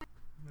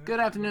Good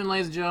afternoon,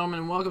 ladies and gentlemen,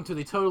 and welcome to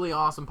the Totally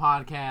Awesome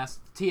Podcast,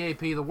 TAP,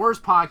 the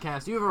worst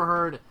podcast you ever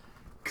heard.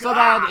 So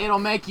bad it'll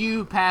make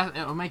you tap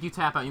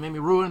out. You made me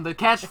ruin the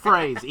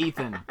catchphrase,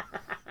 Ethan. All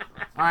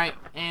right,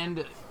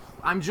 and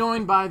I'm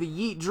joined by the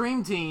YEET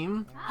Dream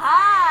Team.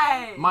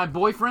 Hi. My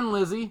boyfriend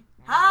Lizzie.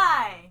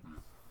 Hi.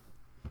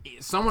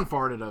 Someone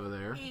farted over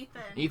there.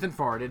 Ethan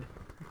farted.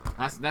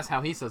 That's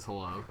how he says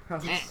hello.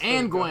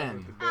 And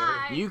Gwen.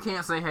 Hi. You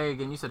can't say hey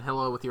again. You said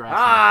hello with your asshole.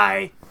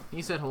 Hi!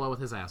 He said hello with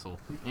his asshole.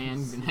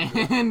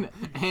 And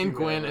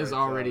Gwen is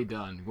already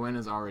done. Gwen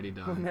is already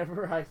done.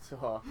 Whenever I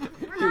saw...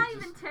 We're not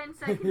even 10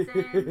 seconds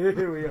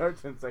in. We are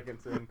 10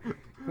 seconds in.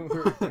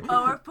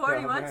 We're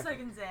 41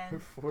 seconds in.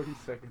 40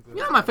 seconds in. You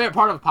know what my favorite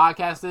part of a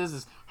podcast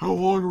is how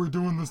long are we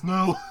doing this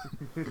now?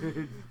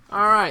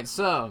 Alright,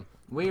 so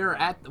we are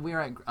at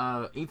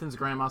Ethan's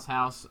grandma's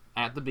house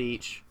at the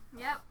beach.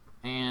 Yep.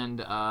 And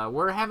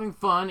we're having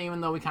fun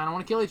even though we kinda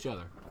wanna kill each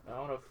other. I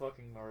want to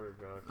fucking murder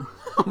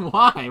Josh.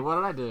 Why? What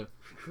did I do?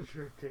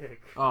 Your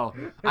dick. Oh,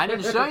 I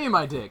didn't show you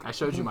my dick. I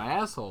showed you my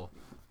asshole.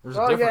 There's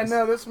a Oh difference. yeah,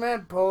 no, this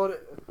man pulled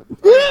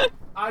it.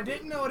 I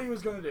didn't know what he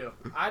was going to do.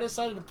 I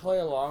decided to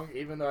play along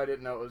even though I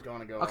didn't know it was going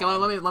to go Okay, on.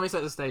 let me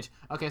set the stage.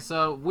 Okay,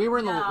 so we were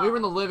in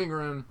the living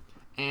room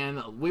and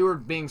we were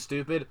being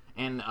stupid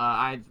and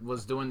I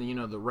was doing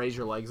the raise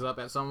your legs up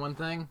at someone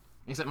thing.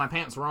 Except my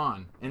pants were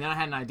on. And then I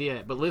had an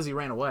idea, but Lizzie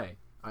ran away.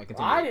 All right,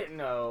 continue. I didn't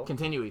know.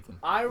 Continue, Ethan.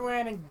 I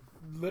ran and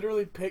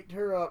literally picked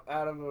her up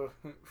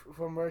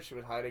from where she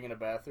was hiding in a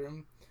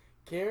bathroom,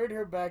 carried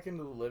her back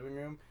into the living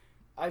room.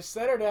 I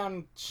set her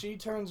down, she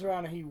turns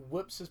around and he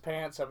whips his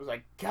pants up. I was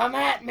like, "Come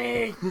at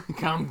me!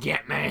 Come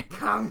get me!"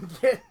 Come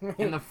get me!"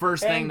 And the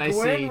first thing they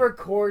Gwen see,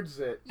 records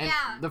it. and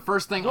Yeah. the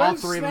first thing Gwen all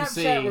three of them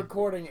Snapchat see,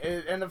 recording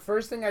it, and the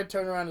first thing I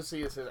turn around to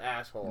see is his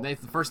asshole. the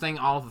first thing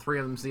all the three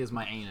of them see is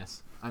my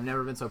anus. I've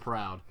never been so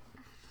proud.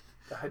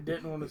 I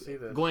didn't want to see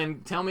this.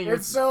 Gwen, tell me your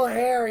It's so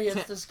hairy,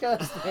 it's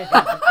disgusting.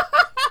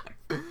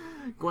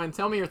 Gwen,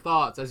 tell me your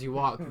thoughts as you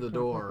walk through the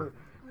door.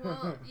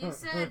 Well, you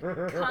said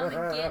come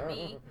and get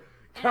me.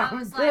 And I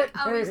was like,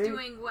 I was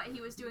doing what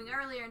he was doing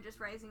earlier and just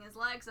raising his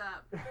legs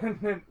up. And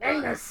then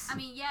anus! I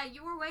mean, yeah,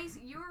 you were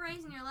raising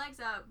your legs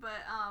up, but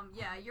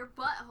yeah, your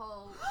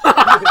butthole.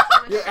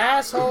 Your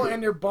asshole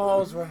and your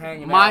balls were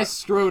hanging My out.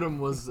 scrotum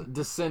was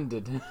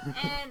descended.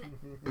 And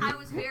I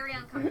was very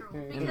uncomfortable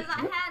because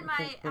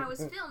I was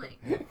filming.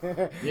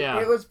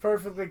 Yeah. It was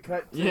perfectly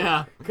cut too.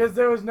 Yeah. Because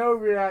there was no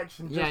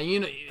reaction. Just,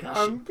 Yeah,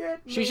 come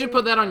get me. she should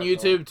put that on asshole.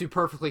 YouTube to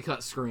perfectly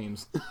cut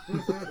screams.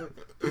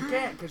 You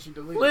can't because she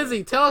deleted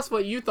Lizzie, tell us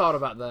what you thought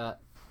about that.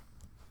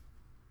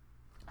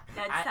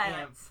 Dead I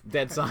silence.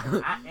 Dead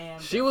silent. I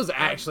am. She was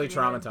actually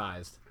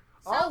traumatized.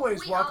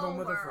 Always we walk all home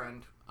with a were.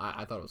 friend.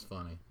 I thought it was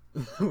funny,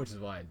 which is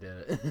why I did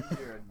it.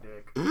 You're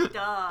a dick.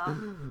 Duh.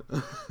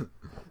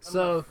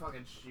 So, I'm gonna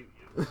fucking shoot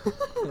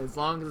you. as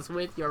long as it's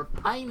with your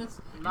penis.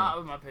 Not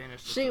with my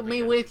penis. just Shoot with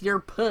me the with your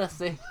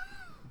pussy.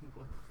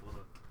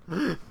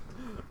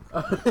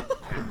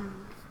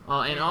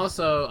 And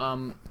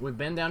also, we've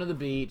been down to the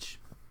beach.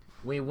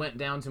 We went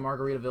down to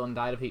Margaritaville and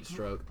died of heat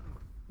stroke.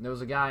 There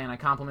was a guy, and I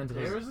complimented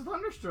There his... was a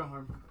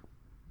thunderstorm.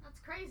 That's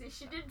crazy.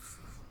 She did.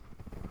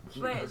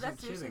 Wait, Is that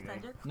seriously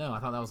thunder? No, I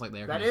thought that was like the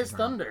air That conditioner is turning.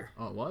 thunder.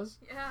 Oh, it was?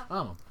 Yeah.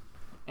 Oh.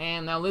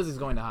 And now Lizzie's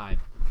going to hide.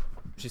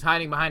 She's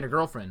hiding behind her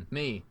girlfriend,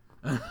 me.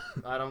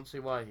 I don't see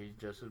why. He's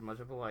just as much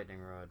of a lightning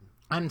rod.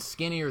 I'm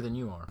skinnier than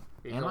you are.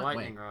 He's Am a I?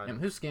 lightning Wait, rod.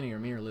 who's skinnier,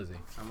 me or Lizzie?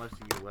 Unless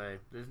you get away.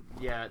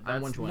 Yeah, I'm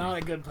that's 120. not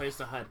a good place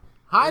to hide.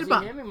 Hide,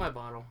 Lizzie, hand me my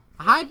bottle.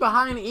 hide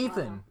behind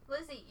Ethan.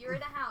 Lizzie, you're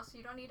in a house.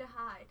 You don't need to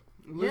hide.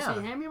 Lizzie,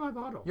 Yeah. hand me my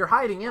bottle. You're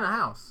hiding in a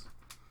house.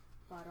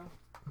 Bottle.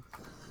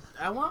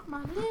 I want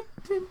my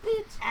Lipton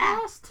Peach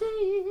iced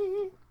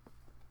tea.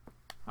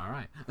 All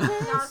right.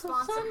 Not a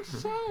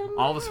sponsor.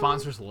 All the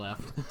sponsors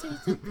left. They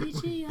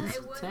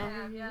would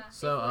have, yeah.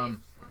 So,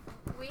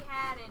 If we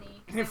had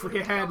any. If they we would be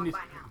had gone any- by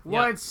now.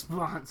 What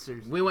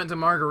sponsors? We went to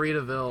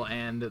Margaritaville,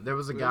 and there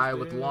was a guy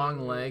with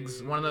long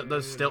legs. One of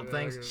those stilt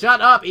things.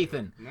 Shut up,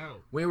 Ethan. No.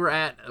 We were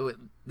at...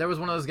 There was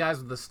one of those guys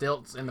with the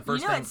stilts, and the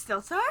first You know thing... what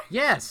stilts are?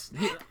 Yes!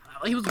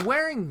 He was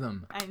wearing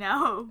them. I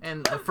know.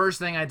 And the first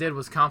thing I did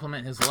was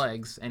compliment his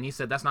legs, and he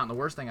said, that's not the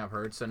worst thing I've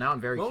heard, so now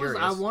I'm very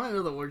curious. I want to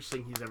know the worst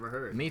thing he's ever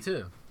heard. Me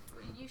too.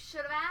 You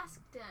should have asked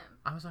him.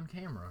 I was on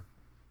camera.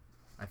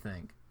 I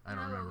think. I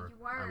don't No, remember.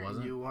 you weren't. I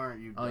wasn't? You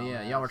weren't. You. Oh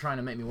yeah, dumbass. y'all were trying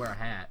to make me wear a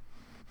hat.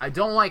 I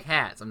don't like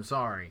hats, I'm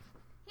sorry.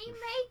 He made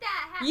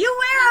that happen. You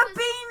wear a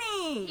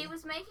beanie! He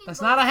was making.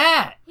 That's not a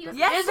hat! He was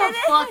Yes, It's it a is.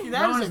 fucking.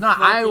 That No, is it's a not.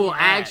 I fucking will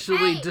hat.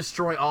 actually Hey,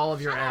 destroy all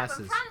of your Shut up, asses.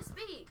 I'm trying to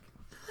speak.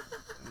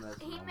 That's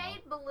He normal.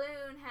 made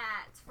balloon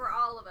hats for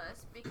all of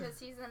us because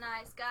he's a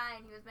nice guy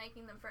and he was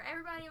making them for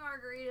everybody in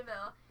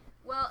Margaritaville.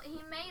 Well, he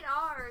made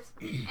ours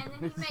and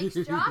then he makes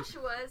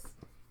Joshua's,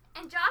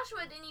 and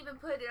Joshua didn't even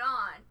put it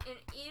on. And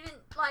even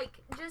like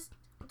just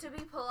to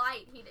be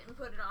polite, he didn't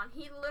put it on.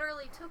 He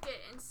literally took it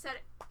and set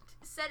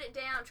it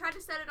down, tried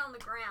to set it on the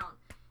ground.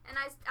 And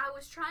I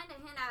was trying to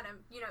hint at him,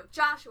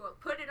 Joshua,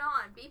 put it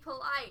on, be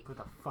polite. Put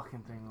the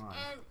fucking thing on.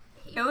 And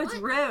he No, it's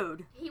wouldn't.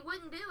 rude. He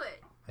wouldn't do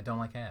it. I don't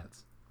like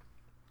hats.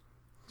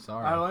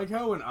 Sorry. I like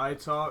how when I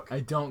talk, I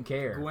don't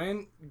care.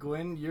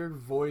 Gwen, your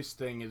voice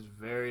thing is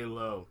very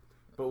low,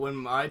 but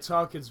when I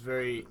talk, it's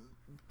very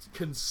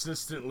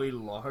consistently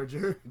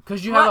larger.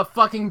 Because you have a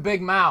fucking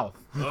big mouth.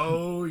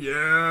 Oh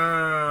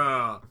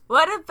yeah.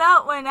 What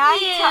about when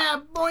I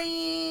talk?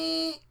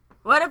 Boy.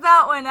 What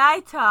about when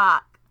I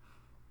talk?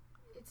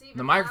 It's even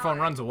The microphone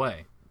louder. runs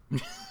away.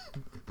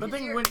 But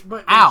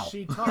when Ow.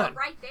 she talks,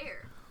 Right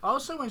there.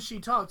 also when she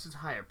talks, it's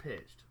higher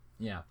pitched.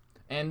 Yeah.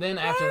 And then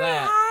after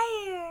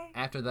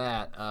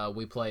that,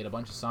 we played a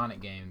bunch of Sonic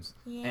games.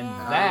 Yeah. And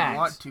I that...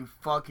 want to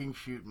fucking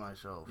shoot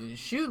myself.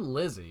 Shoot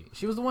Lizzie.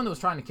 She was the one that was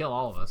trying to kill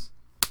all of us.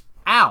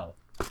 Ow.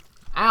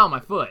 Ow, my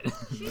foot.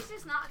 She's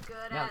just not good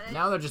now, at it.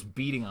 now they're just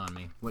beating on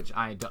me, which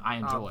I I'll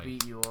enjoy.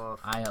 beat you off.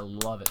 I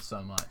love it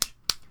so much.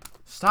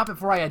 Stop it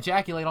before I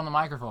ejaculate on the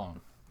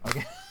microphone.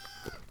 Okay.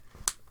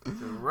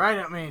 Right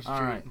at Main Street.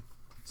 All right.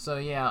 So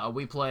yeah,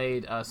 we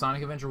played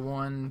Sonic Adventure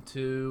 1,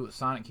 2,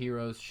 Sonic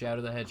Heroes,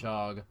 Shadow the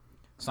Hedgehog,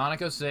 Sonic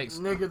 06,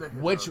 Nigga the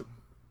which... Hedgehog.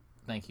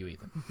 Thank you,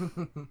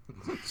 Ethan.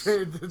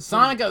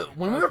 Sonic...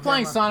 When we were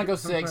playing Sonic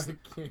 06,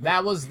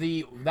 that was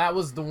the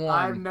one...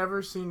 I've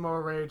never seen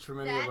more rage from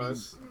any of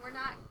us. We're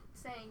not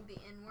saying the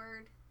N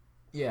word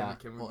Yeah,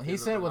 Can we well, give he it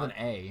said a it with lot?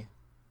 an A.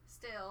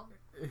 still.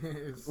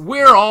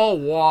 We're all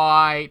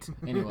white.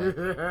 Anyway, I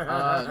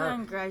gotta go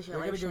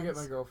Congratulations. get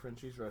my girlfriend.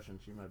 She's Russian.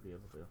 She might be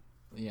able to.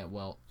 yeah,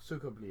 well,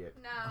 Suka bliet.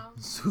 No.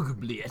 suga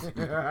bleep it.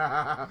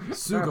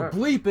 Suga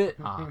bleep it.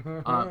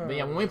 But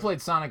yeah, when we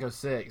played Sonic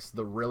 06,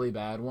 the really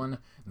bad one,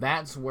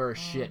 that's where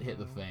shit hit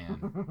the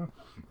fan.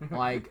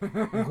 Like,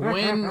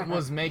 Gwen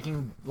was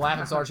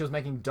laughing so hard she was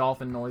making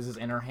dolphin noises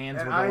and her hands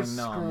were going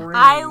numb.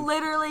 I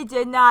literally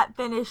did not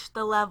finish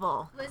the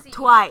level. Lizzie, you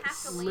Twice.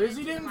 have to lean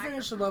Lizzie into didn't the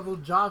finish the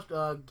microphone.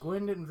 level.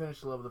 Gwen didn't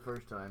finish the level the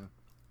first time.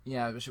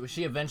 Yeah, but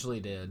she eventually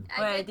did.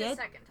 I Wait, did the did?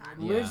 second time.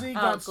 Yeah. Lizzie Oh,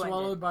 got Gwen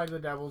swallowed did. by the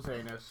devil's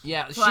anus.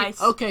 Yeah,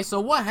 Twice. okay, so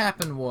what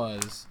happened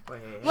was... What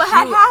She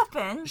had was-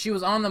 happened? She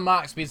was on the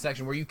Mach speed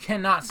section where you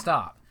cannot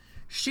stop.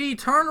 She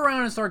turned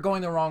around and started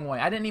going the wrong way.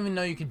 I didn't even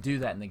know you could do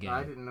that in the game.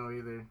 I didn't know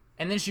either.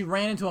 And then she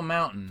ran into a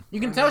mountain. You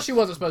can And tell got she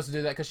wasn't supposed to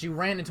do that because she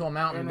ran into a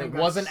mountain And then that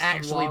got wasn't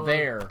actually swallowed.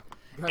 there.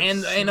 Got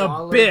And an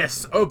swallowed.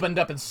 abyss opened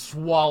up and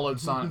swallowed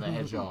Sonic the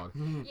Hedgehog.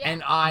 Yeah.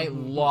 And I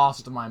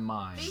lost my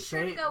mind. Be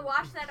sure to go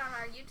watch that on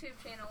our YouTube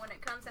channel when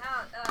it comes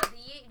out. The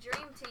YEET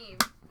Dream Team.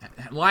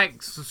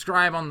 Like,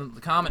 subscribe on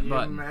the comment You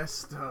button.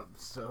 messed up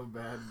so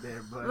bad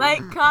there, buddy.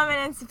 Like, comment,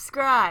 and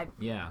subscribe.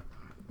 Yeah.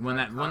 When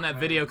that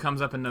video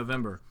comes up in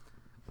November.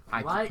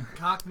 Like,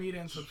 cock meat,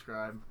 and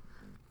subscribe.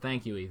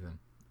 Thank you, Ethan.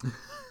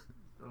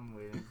 I'm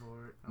waiting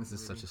for it. This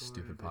is such a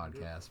stupid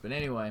podcast. But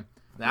anyway.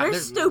 You're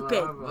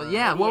stupid, Well,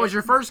 yeah, what was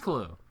your first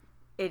clue?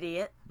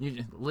 idiot.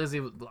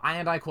 Lizzie,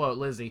 and I quote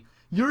Lizzie,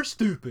 "You're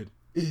stupid,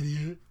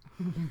 idiot."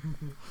 I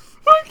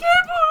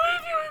can't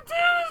believe you would do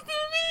this to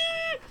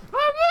me!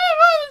 I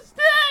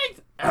made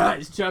mistakes!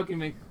 It's choking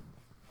me.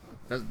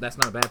 That's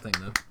not a bad thing,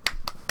 though.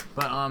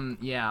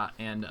 But, yeah,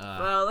 and,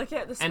 Well, look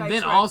at the spikes and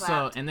then where I clapped.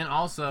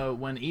 also,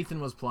 when Ethan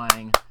was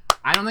playing,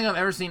 I don't think I've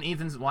ever seen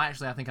Ethan's, well,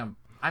 actually, I think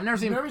I've never You've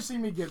seen, never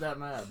seen me get that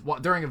mad.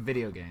 during a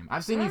video game.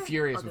 I've seen you Really?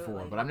 furious I'll do it before,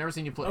 later. but I've never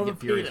seen you Over get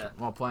furious PETA.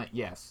 while playing,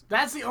 yes.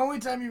 That's the only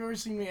time you've ever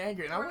seen me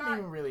angry, and I wasn't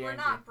even really we're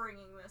angry. not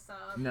bringing this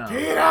up. No.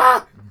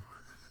 Peter!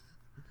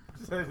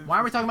 Why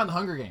are we talking about the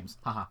Hunger Games?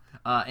 Haha.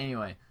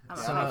 Anyway. I'm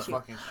So, gonna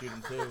fucking shoot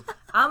him too.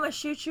 I'm gonna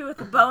shoot you with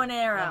a bow and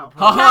arrow.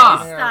 Ha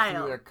ha! Nice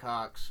Through their style.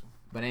 cocks.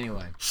 but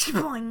anyway.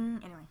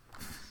 Shaboing. Anyway.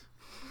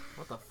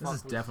 What the fuck? This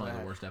is was definitely that?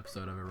 the worst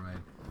episode I've ever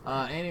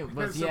made. Anyway,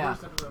 but It's the yeah.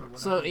 worst episode of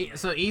So, Winter.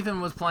 so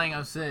Ethan was playing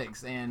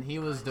 06, and he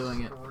was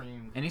doing it,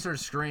 Screamed. and he started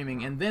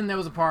screaming. And then there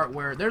was a part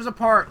there's a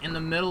part in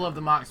the middle of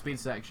the Mach speed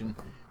section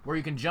where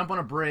you can jump on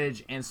a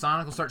bridge, and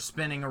Sonic will start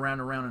spinning around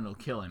and around, and it'll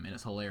kill him, and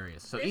it's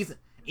hilarious. So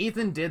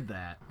Ethan did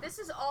that. This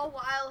is all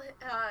while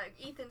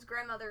Ethan's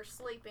grandmother's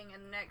sleeping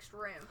in the next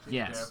room.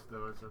 Yes. Deaf,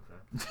 though, it's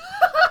okay.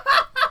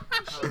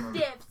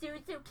 She's deaf, so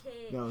it's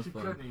okay. That was She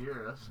funny. couldn't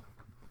hear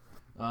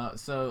us.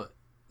 So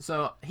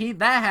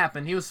that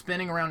happened. He was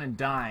spinning around and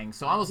dying.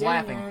 So I was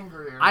laughing.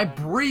 Angrier, I man.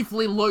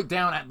 briefly looked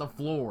down at the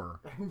floor.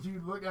 And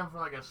you look down for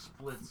like a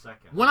split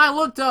second. When I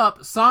looked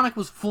up, Sonic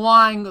was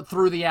flying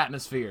through the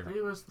atmosphere. He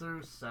was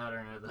through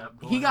Saturn at that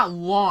point. He got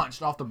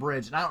launched off the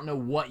bridge, and I don't know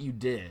what you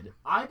did.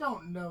 I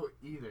don't know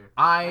either.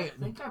 I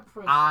think I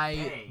pressed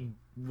I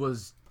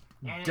was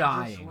A, and it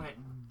dying. just went,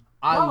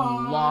 I Bye.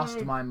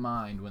 lost my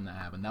mind when that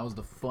happened. That was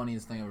the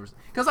funniest thing I've ever seen.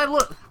 Because I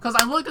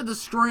looked at the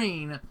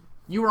screen.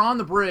 You were on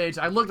the bridge.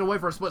 I looked away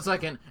for a split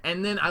second,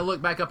 and then I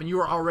looked back up, and you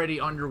were already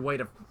on your way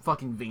to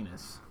fucking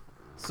Venus.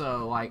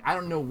 So, like, I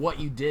don't know what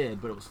you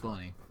did, but it was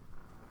funny.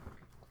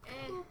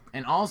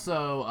 And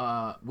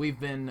also, we've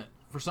been,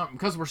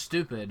 because we're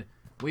stupid,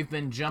 we've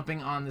been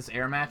jumping on this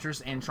air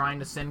mattress and trying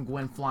to send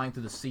Gwen flying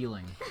through the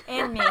ceiling.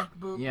 And me.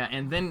 Yeah,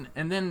 and then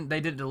they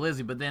did it to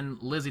Lizzie, but then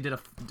Lizzie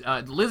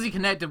Lizzie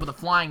connected with a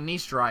flying knee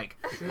strike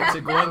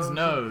to Gwen's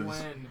nose.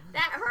 Gwen.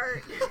 That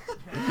hurt.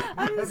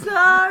 I'm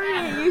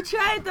sorry. You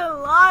tried to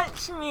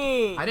launch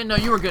me. I didn't know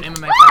you were a good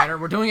MMA fighter.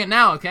 We're doing it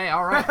now, okay?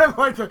 All right. I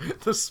like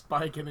the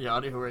spike in the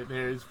audio right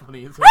there is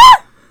funny as hell.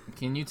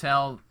 Can you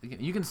tell?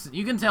 You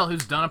can tell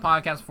who's done a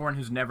podcast before and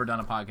who's never done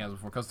a podcast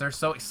before because they're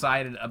so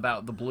excited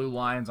about the blue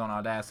lines on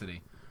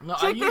Audacity. No,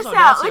 Check this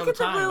out. Look at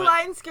the blue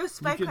lines go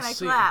spike when I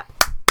clap.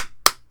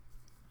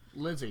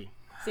 Lizzie.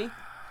 See?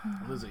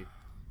 Lizzie.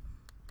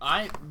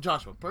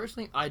 Joshua,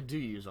 personally, I do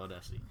use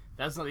Audacity.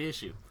 That's not the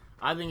issue.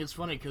 I think it's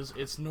funny because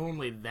it's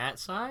normally that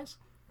size,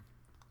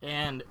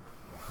 and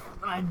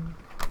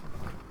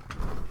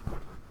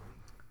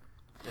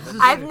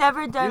I've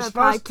never done You're a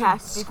supposed to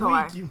podcast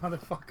before. squeak, you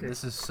motherfucker.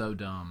 This is so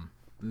dumb.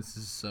 This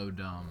is so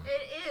dumb.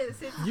 It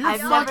is. It's You're I've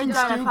beyond never fucking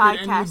done a stupid, podcast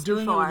and you're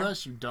doing before. it with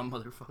us, you dumb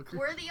motherfucker.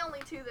 We're the only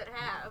two that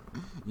have.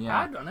 Yeah,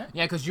 I've done it.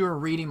 Yeah, because you were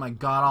reading my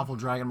god awful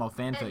Dragon Ball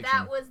fanfiction. And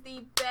that was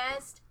the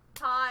best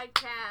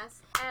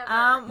podcast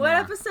ever. What Yeah.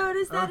 episode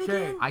is that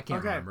Okay. again? I can't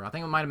Okay. remember. I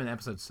think it might have been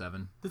episode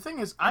 7. The thing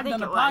is, I've think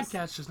done a it was.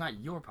 podcast, just not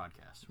your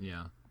podcast.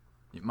 Yeah,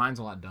 mine's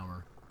a lot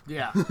dumber.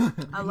 Yeah.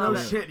 I No love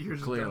it. shit, yours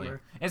is Clearly,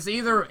 dumber. it's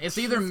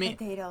either me.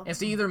 Potato.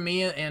 It's either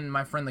me and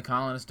my friend the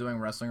colonist doing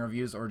wrestling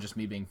reviews, or just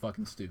me being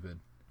fucking stupid.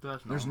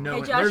 There's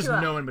no, Hey, there's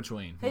Joshua. no in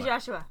between. Hey What?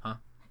 Joshua. Huh?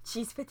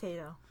 Cheese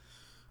potato.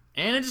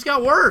 And it just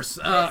got worse.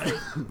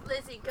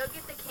 Lizzie, go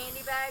get the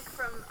candy bag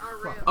from our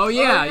room. Oh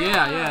yeah, Oh,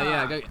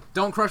 yeah. yeah.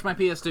 Don't crush my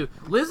PS2.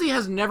 Lizzie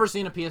has never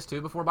seen a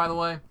PS2 before, by the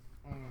way.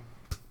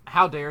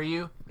 How dare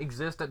you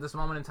exist at this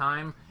moment in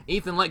time?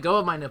 Ethan, let go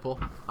of my nipple.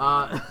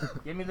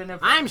 Give me the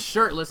nipple. I'm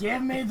shirtless.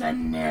 Give me the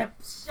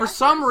nips. For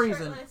some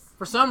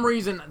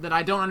reason that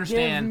I don't Give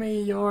understand,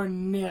 me your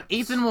nips.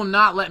 Ethan will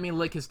not let me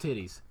lick his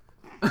titties.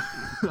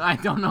 I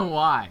don't know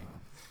why.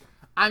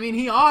 I mean,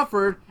 he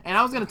offered, and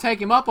I was gonna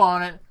take him up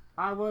on it,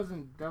 I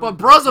wasn't. but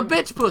bruh's a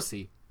bitch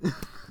pussy.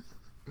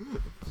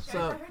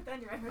 So,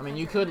 I mean,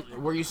 you could.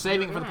 Were you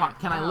saving it for the pod?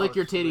 Can I lick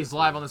your titties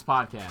live on this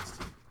podcast?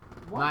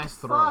 What Nice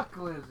the throw. fuck,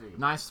 Lizzie?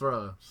 Nice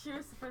throw. She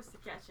was supposed to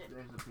catch it.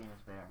 There's the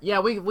penis bear. Yeah,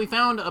 we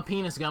found a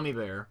penis gummy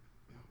bear.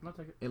 I'll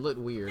take it. It looked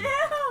weird,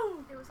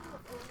 Ew! It was on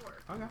the floor.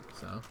 Okay.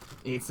 so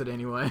eats it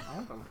anyway. I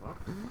don't give a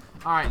fuck.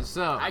 All right,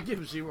 so I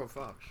give 0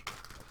 fucks.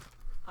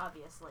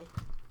 Obviously.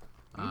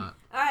 uh,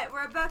 Alright,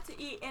 we're about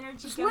to eat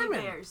energy It's gummy lemon.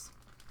 bears.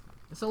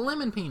 it's a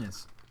lemon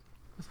penis.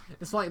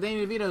 It's like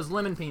Danny DeVito's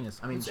lemon penis.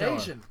 I mean, It's cello.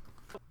 Asian.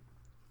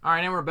 All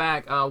right, and we're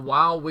back.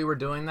 While we were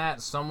doing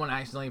that, someone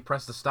accidentally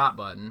pressed the stop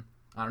button.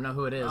 I don't know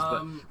who it is,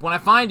 but when I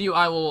find you,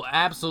 I will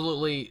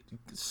absolutely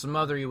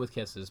smother you with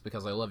kisses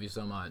because I love you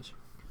so much.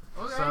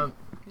 Okay. So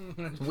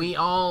we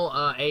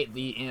all ate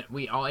the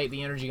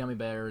energy gummy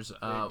bears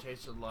It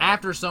tasted like.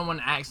 after someone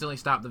accidentally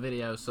stopped the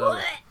video. So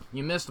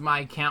you missed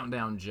my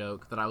countdown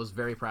joke that I was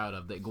very proud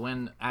of that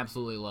Gwen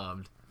absolutely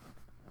loved.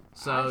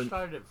 So I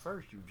started it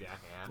first, you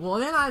jackass. well,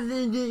 then I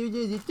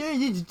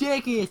did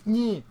jackass.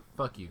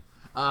 Fuck you.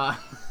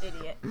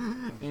 Idiot.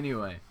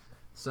 Anyway,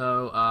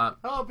 so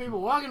Hello,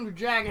 people. Welcome to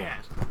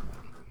Jackass.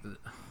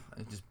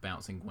 just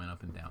bouncing Gwen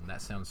up and down.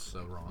 That sounds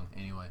so wrong.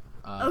 Anyway,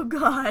 Oh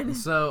god.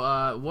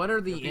 so what are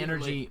the being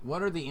energy?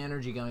 What are the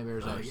energy gummy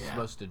bears Oh, are yeah.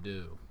 supposed to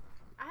do?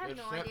 I have It's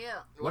no set-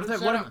 idea. What if it it,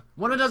 said what, on- if,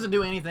 what if it doesn't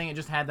do anything? It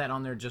just had that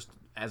on there just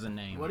as a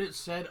name. What it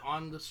said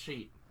on the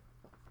sheet,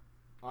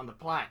 on the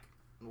plaque,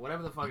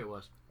 whatever the fuck it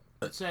was,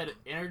 it said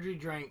energy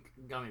drink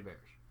gummy bears.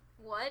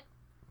 What?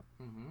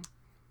 Mm-hmm.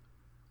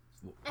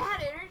 It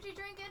had energy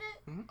drink in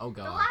it? Oh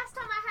The god. last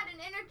time I had an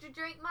energy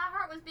drink, my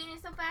heart was beating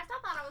so fast I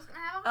thought I was going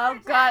to have a Oh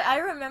heart god, attack. I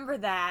remember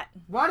that.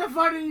 Why the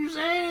fuck didn't you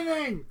say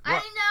anything? I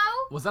didn't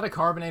know. Was that a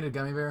carbonated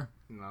gummy bear?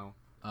 No.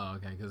 Oh,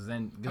 okay. Because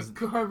then, A because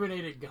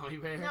carbonated gummy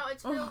bear. No,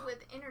 it's filled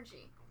with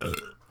energy.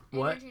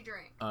 what? Energy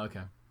drink. Oh,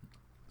 okay.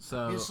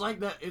 So It's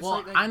like that. It's well,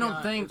 like that I don't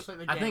guy- think. it's like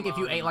the I think if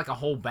you game ate like a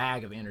whole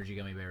bag of energy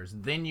gummy bears,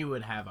 then you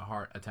would have a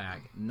heart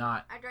attack.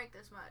 Not. I drank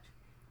this much.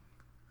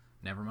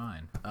 Never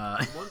mind.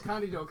 What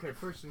kind did you? Okay,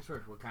 first things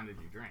first. What kind did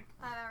you drink?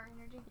 5-hour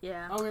energy.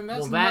 Yeah. Oh, and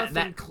that's Well, that- nothing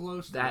that-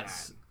 close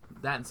to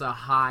that's a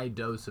high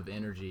dose of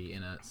energy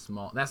in a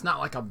small. That's not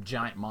like a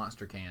giant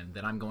monster can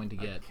that I'm going to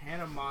that. get. A can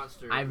of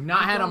Monster. I've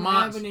not You had a don't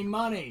Monster. have any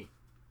money.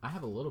 I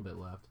have a little bit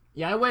left.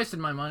 Yeah, I wasted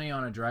my money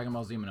on a Dragon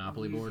Ball Z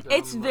Monopoly board.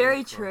 It's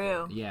very Motherfucker.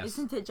 true. Yes.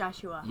 Isn't it,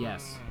 Joshua?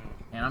 Yes,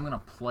 and I'm gonna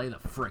play the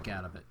frick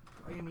out of it.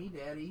 Look at me,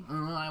 Daddy.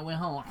 I went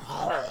home.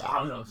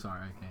 Oh,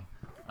 sorry. Okay.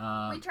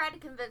 We tried to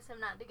convince him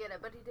not to get it,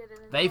 but he did it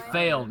anyway. They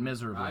failed I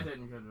miserably.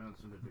 didn't convince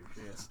him to do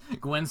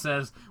shit. Gwen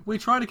says, "We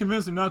tried to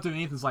convince him not to," and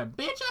Ethan's like,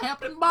 "Bitch, I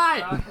helped him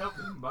buy I it." helped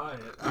him buy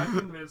it. I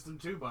convinced him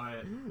to buy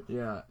it.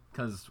 Yeah,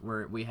 because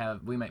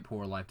we make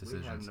poor life We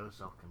have decisions. no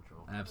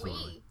self-control.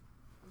 Absolutely.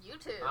 You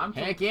too. I'm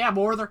Heck yeah,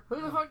 brother.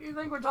 Who the fuck do you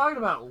think we're talking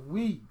about?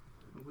 We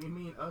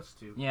mean us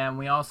two. Yeah, and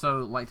we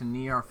also like to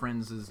knee our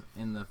friends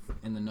in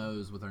the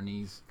nose with our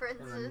knees.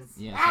 Princess.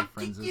 Yeah, so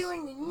friends.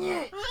 in the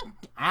neck.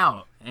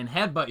 Ow! And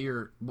headbutt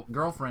your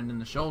girlfriend in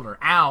the shoulder.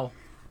 Ow!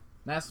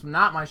 That's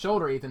not my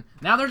shoulder, Ethan.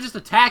 Now they're just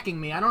attacking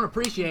me. I don't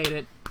appreciate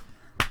it.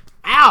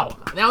 Ow!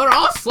 Now they're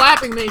all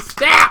slapping me.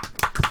 Stop!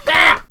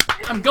 Stop!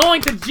 I'm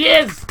going to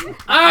jizz!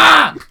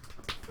 Ah!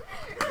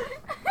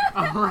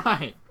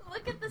 Alright.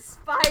 Look at the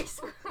spice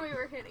when we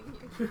were hitting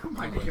you. Oh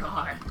my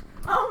god.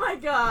 Oh my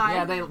god.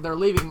 Yeah, they're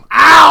leaving.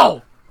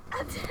 Ow!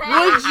 Attack.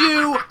 Would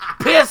you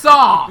piss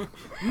off?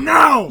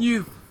 No!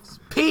 You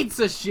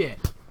Pizza shit.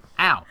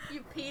 Ow.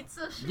 You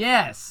pizza shit.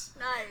 Yes.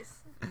 Nice.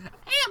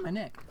 And my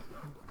neck.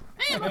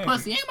 And my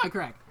pussy. And my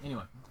crack.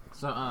 Anyway.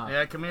 So,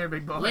 Yeah, come here,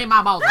 big boy. lay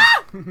my balls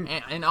in.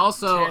 And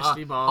also,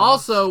 Chesty balls.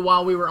 also,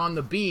 while we were on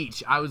the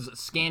beach, I was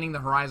scanning the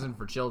horizon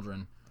for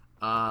children.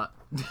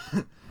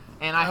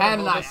 And I had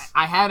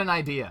an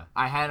idea.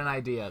 I had an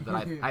idea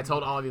that I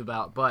told all of you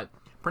about, but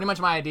pretty much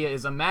my idea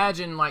is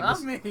imagine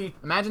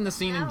imagine the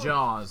scene in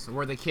Jaws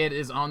where the kid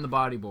is on the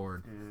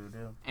bodyboard,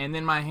 and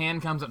then my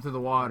hand comes up through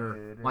the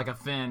water like a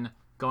fin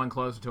going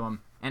closer to him,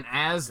 and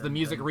as the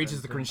music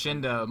reaches the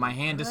crescendo, my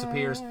hand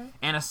disappears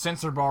and a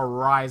sensor bar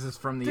rises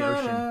from the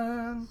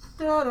ocean.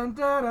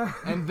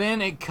 And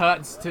then it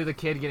cuts to the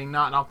kid getting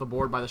knocked off the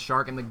board by the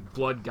shark and the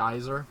blood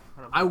geyser.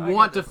 I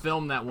want to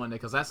film that one day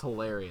because that's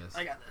hilarious.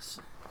 I got this.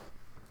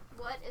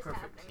 What is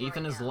happening?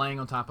 Ethan right is now? laying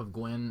on top of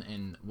Gwen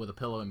and with a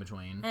pillow in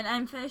between. And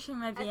I'm finishing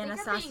my Vienna I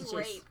think I'm being sausages.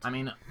 raped. I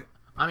mean,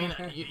 well,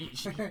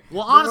 The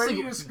way honestly,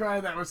 you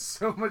described that was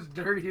so much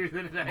dirtier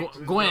than it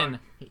actually Gwen,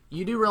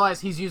 you do realize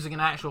he's using an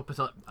actual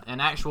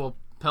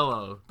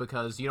pillow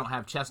because you don't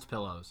have chest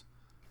pillows.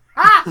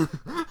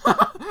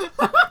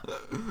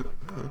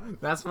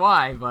 That's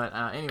why. But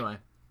anyway,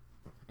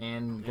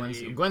 and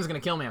Gwen's gonna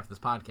kill me after this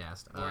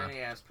podcast. Granny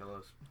ass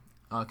pillows.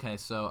 Okay,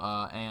 so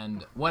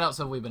and what else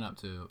have we been up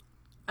to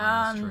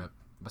on this trip?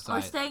 We're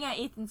Besides, staying at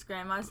Ethan's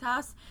grandma's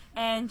house,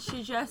 and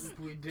she just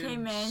We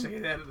came didn't in. say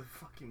that at the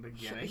fucking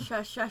beginning.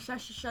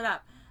 Shut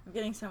up. I'm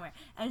getting somewhere.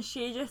 And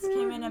she just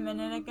came in a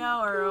minute ago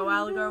or a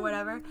while ago or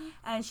whatever,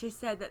 and she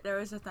said that there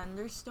was a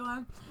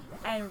thunderstorm,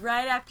 and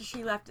right after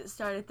she left it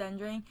started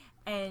thundering,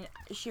 and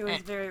she was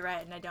very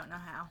right, and I don't know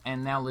how.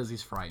 and now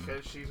Lizzie's frightened.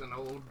 Because she's an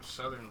old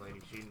southern lady.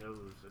 She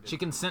knows. She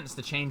can sense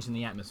the change in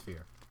the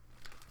atmosphere.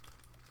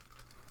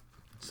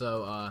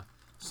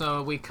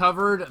 So we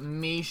covered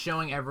me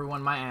showing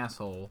everyone my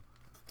asshole.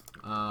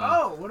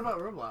 Oh, what about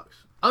Roblox?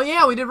 Oh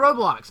yeah, we did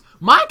Roblox.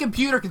 My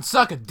computer can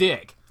suck a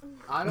dick.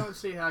 I don't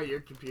see how your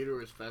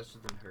computer is faster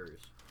than hers.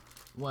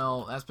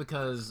 Well, that's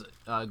because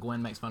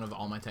Gwen makes fun of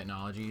all my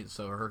technology,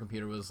 so her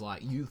computer was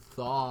like, "You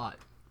thought,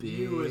 bitch.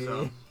 You was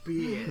a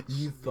bitch.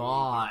 You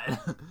thought."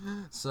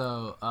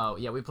 So,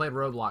 yeah, we played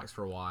Roblox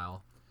for a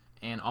while,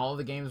 and all of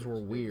the games were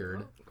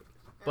weird.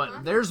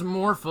 But there's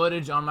more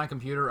footage on my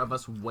computer of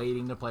us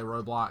waiting to play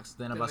Roblox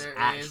than of us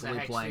actually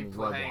playing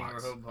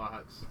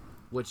Roblox.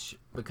 Which,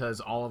 because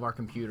all of our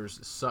computers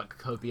suck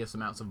copious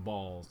amounts of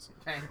balls.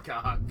 Thank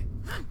God.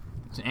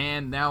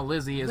 And now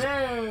Lizzie is...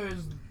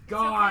 There's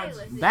God's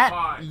Okay, Lizzie. That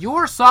fart.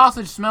 your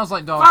sausage smells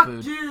like dog Fuck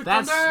food. you,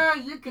 That's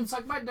Thunder! You can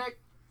suck my dick.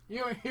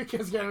 You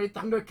can scare me,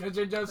 Thunder, because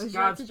you're just Would you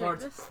like God's to drink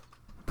fart. this?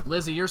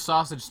 Lizzie. Your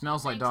sausage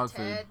smells like dog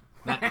Thanks,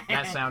 food. Ted.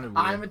 That sounded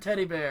weird. I'm a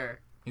teddy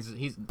bear.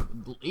 He's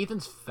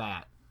Ethan's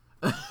fat.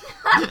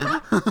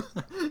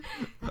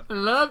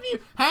 Love you.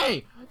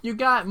 Hey, you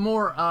got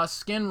more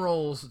skin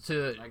rolls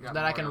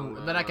that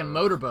I can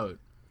motorboat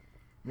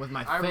with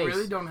my I face.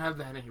 really don't have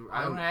that.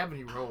 I don't have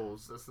any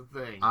rolls. That's the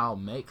thing. I'll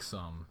make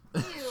some.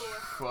 Ew.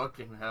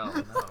 Fucking hell,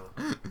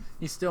 no.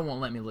 He still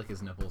won't let me lick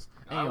his nipples.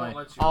 I won't Anyway,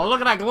 let you oh lick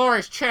look at that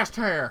glorious chest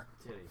hair.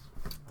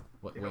 Titties.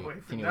 What, Get wait, away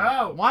can from- you?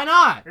 No. Why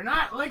not? You're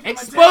not licking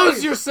Expose my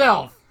titties.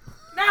 yourself.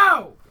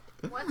 No.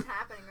 What's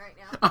happening right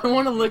now? I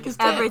want to lick his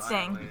tits.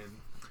 Everything.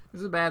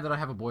 Is it bad that I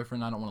have a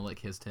boyfriend? I don't want to lick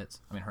his tits.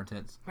 I mean her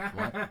tits.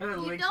 What?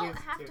 You don't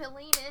have to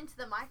lean into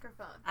the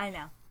microphone. I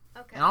know.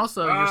 Okay. And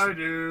also, I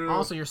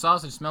do. your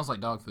sausage smells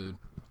like dog food.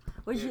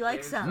 Would you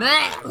like some? Nah.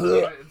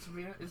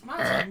 It's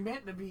not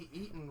meant to be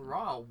eaten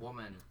raw,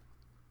 woman.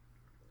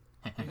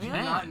 Did you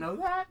not know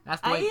that?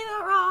 That's the I way. eat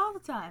it raw all the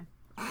time.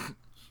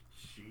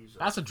 Jesus.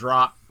 That's a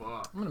drop.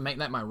 Fuck. I'm gonna make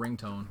that my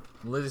ringtone.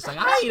 Lizzie's saying,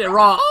 "I eat it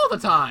raw all the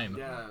time."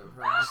 Yeah,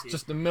 right.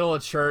 Just the middle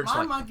of church. My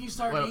Like, monkey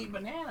started well, to eat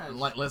bananas.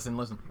 like, listen.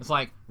 It's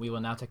like we will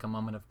now take a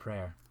moment of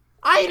prayer.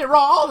 I eat it raw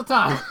all the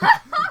time.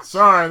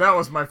 Sorry, that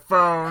was my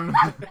phone.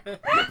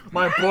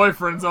 My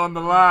boyfriend's on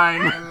the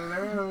line.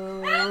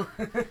 Hello.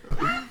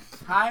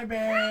 Hi,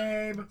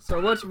 babe.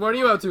 So what are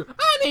you up to?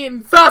 I'm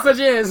eating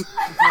sausages.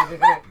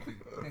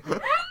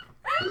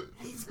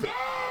 He's gay.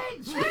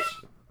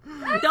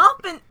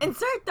 Dolphin.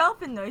 Insert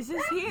dolphin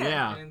noises here.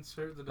 Yeah.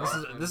 Insert the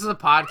This is a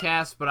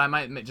podcast, but I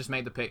might just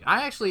make the pic.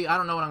 I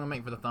don't know what I'm gonna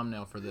make for the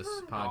thumbnail for this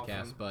podcast,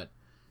 Dolphin. but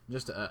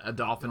just a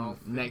dolphin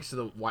next to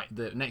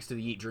the next to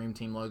the Yeet Dream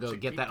Team logo.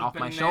 Get that Eat the off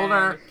my banana.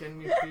 shoulder.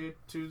 Can you hear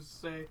to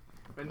say?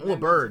 Oh, a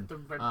bird.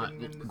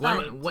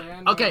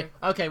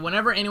 Okay.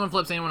 Whenever anyone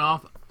flips anyone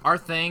off, our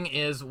thing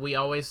is we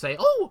always say,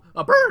 "Oh,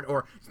 a bird,"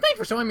 or "Thanks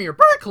for showing me your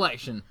bird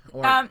collection."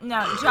 Or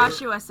No,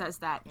 Joshua says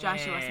that.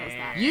 Joshua says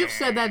that. you've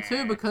said that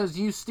too because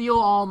you steal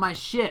all my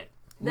shit,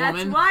 That's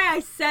woman. why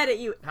I said it,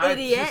 you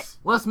idiot.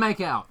 Let's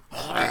make out.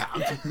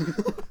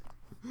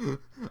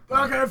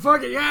 Okay,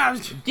 fuck it, yeah.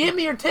 Give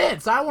me your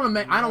tits. I don't want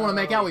to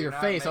make out with your No,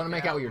 face. I you're want to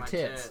not make out with making your out with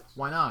my tits. tits.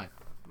 Why not?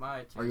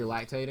 My Are you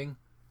lactating?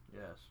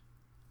 Yes.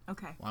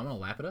 Okay. Well, I'm gonna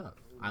lap it up.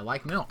 I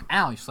like milk.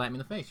 Ow! You slapped me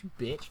in the face, you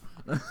bitch.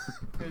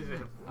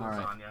 All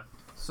right. Lasagna.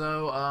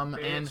 So,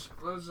 and Bitch,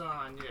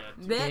 lasagna.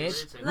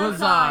 Bitch,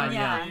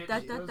 lasagna.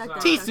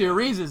 lasagna.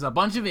 T-Series is a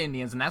bunch of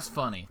Indians, and that's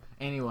funny.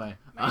 Anyway,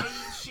 Made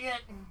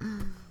shit.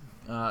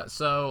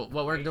 So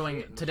what we're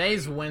doing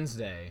today's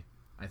Wednesday,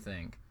 I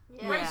think.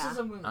 Yeah.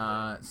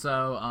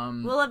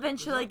 Racism. We'll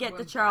eventually get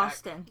to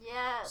Charleston.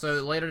 Yes. So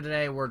later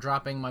today we're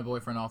dropping my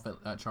boyfriend off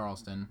at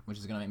Charleston, which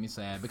is gonna make me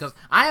sad because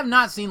I have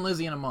not seen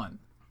Lizzie in a month.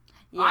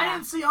 Yeah. I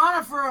didn't see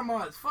Anna for a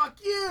month. Fuck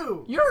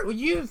you.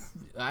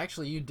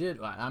 You did.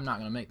 I'm not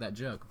gonna make that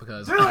joke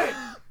because Do it,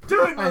 I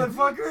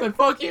motherfucker. said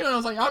fuck you, and I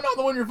was like, I'm not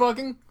the one you're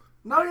fucking.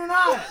 No, you're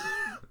not.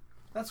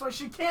 That's why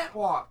she can't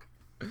walk.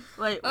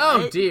 Wait, Oh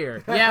what?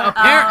 dear.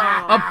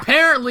 Yeah.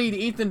 Apparently,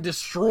 Ethan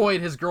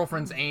destroyed his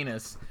girlfriend's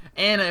anus.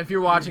 Anna, if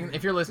you're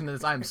listening to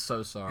this, I'm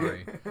so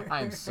sorry.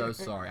 I am so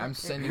sorry. I'm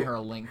sending her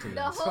a link to this.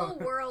 The whole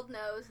world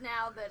knows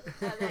now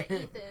that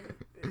Ethan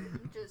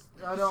just.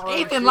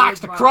 Ethan likes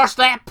to crush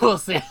that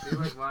pussy. You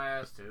like my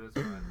ass too. It's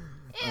fine.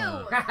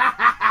 Ew.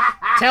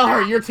 Tell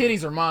her your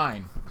titties are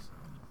mine.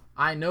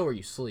 I know where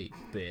you sleep,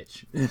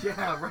 bitch.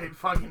 Yeah, right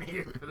fucking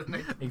here for the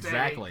next day.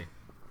 Exactly.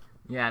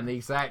 Yeah, and the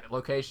exact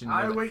location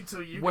Wait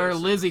till you where go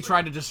Lizzie sleep.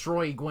 tried to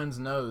destroy Gwen's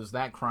nose.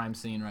 That crime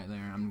scene right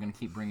there. I'm gonna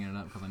keep bringing it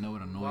up because I know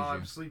it annoys Well, you.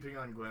 I'm sleeping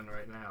on Gwen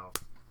right now.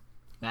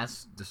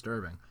 That's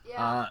disturbing.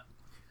 Yeah.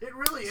 It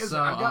really is.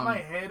 So, I've got my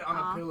head on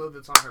a pillow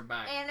that's on her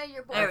back. Anna,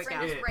 your There we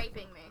boyfriend is go.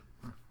 raping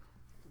me.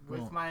 With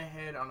Well, my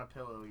head on a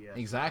pillow, yes.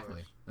 Exactly. of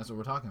course. That's what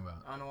we're talking about.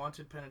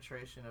 Unwanted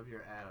penetration of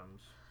your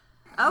atoms.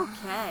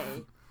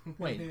 Okay.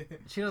 Wait,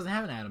 she doesn't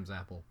have an Adam's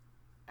apple.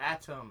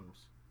 Atoms.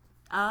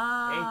 Oh.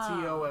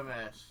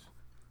 ATOMS.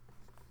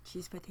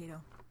 Cheese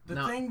potato. The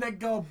No. thing that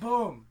go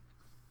boom.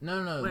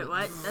 No. Wait,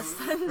 what? That's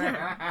thunder.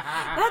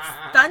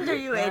 That's thunder,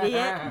 you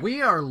idiot.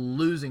 We are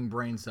losing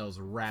brain cells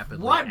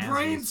rapidly. What as we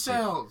brain speak.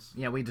 cells?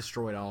 Yeah, we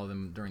destroyed all of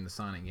them during the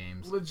Sonic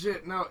games.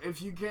 Legit. No,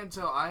 if you can't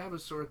tell, I have a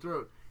sore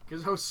throat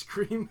because I was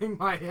screaming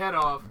my head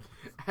off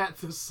at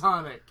the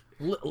Sonic.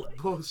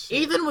 Bullshit.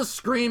 Ethan was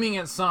screaming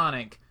at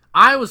Sonic.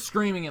 I was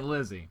screaming at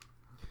Lizzie.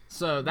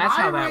 So that's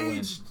how that My went.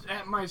 rage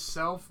at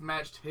myself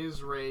matched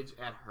his rage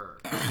at her.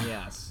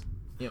 Yes.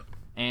 Yep.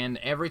 And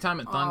every time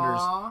it thunders,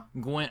 Aw.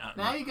 Gwen,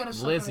 Now you gotta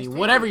suck on Lizzie, his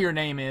whatever titty. your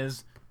name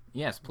is,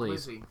 yes,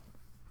 please. Lizzie,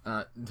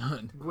 Uh,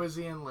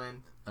 Gwizzy, and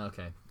Lynn.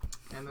 okay.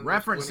 And then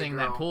there's Referencing Gwynny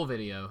that Girl. pool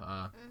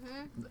video.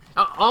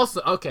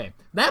 Also, okay,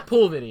 that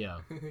pool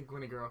video.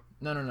 Gwynny girl.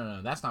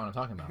 No. That's not what I'm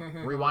talking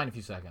about. Rewind a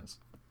few seconds.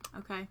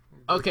 Okay.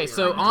 Okay,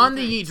 so on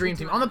the Yeet Dream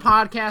Team, on the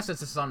podcast,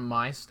 it's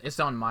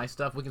on my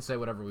stuff. We can say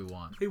whatever we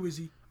want. Hey,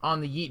 Wizzy. On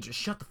the Yeet, just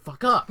shut the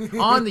fuck up.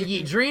 On the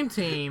Yeet Dream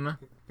Team,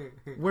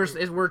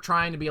 we're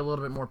trying to be a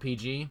little bit more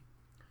PG.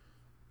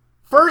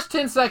 First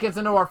 10 seconds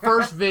into our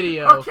first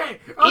video, Okay.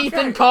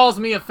 Ethan calls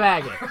me a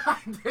faggot. I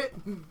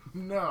didn't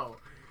know.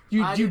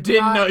 You I didn't did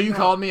not know you know.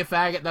 called me a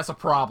faggot? That's a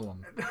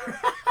problem.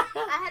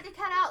 I had to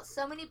cut out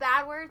so many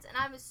bad words, and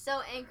I was so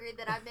angry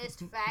that I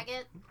missed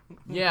faggot.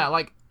 Yeah,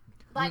 like,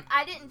 Like,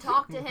 I didn't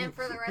talk to him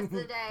for the rest of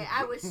the day.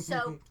 I was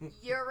so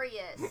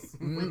furious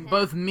with him.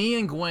 both me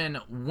and Gwen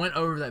went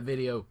over that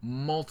video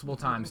multiple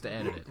times to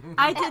edit it.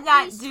 I did At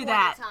not least do 20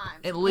 that. times.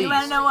 At You least.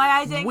 want to know why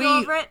I didn't go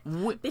over it?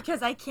 we-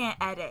 Because I can't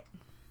edit.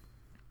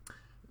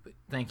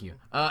 Thank you.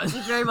 You're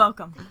very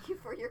welcome. Thank you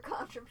for your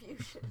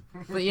contribution.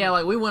 But yeah,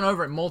 like we went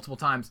over it multiple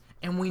times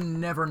and we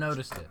never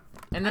noticed it.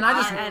 And then I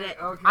just edit.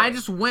 Okay. I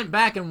just went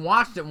back and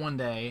watched it one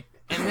day,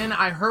 and then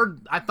I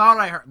thought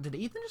I heard, did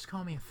Ethan just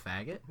call me a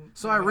faggot?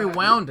 So I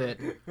rewound it,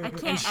 I and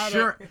can't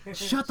edit.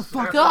 shut the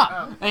fuck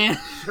up. And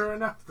Sure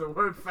enough, the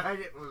word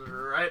faggot was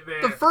right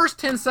there. the first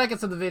 10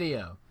 seconds of the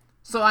video.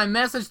 So I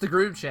messaged the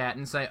group chat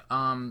and say,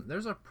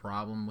 there's a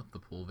problem with the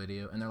pool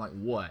video, and they're like,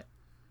 what?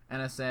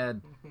 And I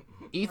said,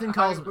 Ethan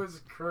calls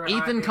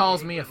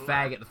me a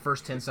faggot the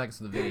first 10 seconds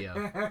of the video.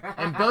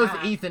 And both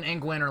Ethan and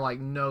Gwen are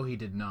like, no, he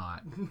did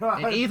not.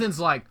 And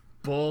Ethan's like,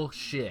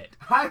 bullshit.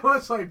 I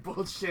was like,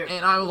 bullshit.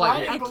 And I was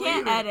like, I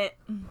can't edit.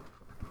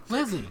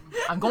 Lizzie,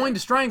 I'm going to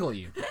strangle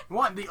you.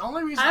 One, the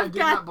only reason I did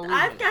not believe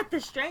I've it. got the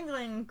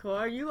strangling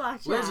cord. You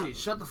watch Lizzie, out.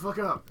 shut the fuck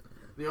up.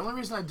 The only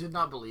reason I did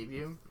not believe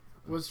you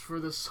was for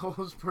the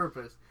soul's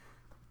purpose.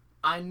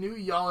 I knew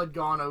y'all had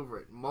gone over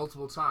it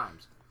multiple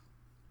times.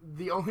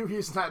 The only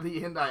reason at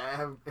the end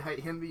I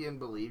in the end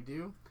believed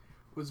you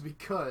was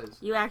because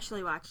You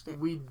actually watched it.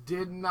 we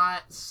did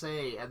not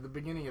say at the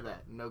beginning of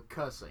that no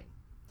cussing.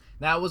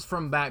 That was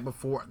from back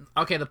before.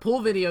 Okay, the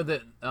pool video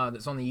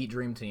that's on the Yeet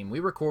Dream Team, we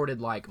recorded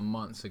like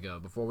months ago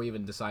before we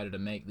even decided to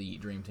make the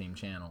Yeet Dream Team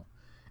channel.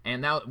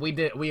 And now we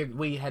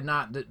had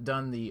not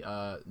done the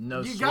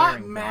no You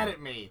swearing got mad thing.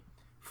 at me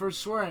for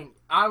swearing.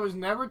 I was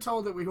never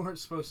told that we weren't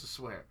supposed to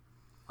swear.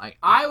 Like,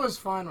 I was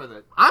fine with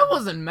it. I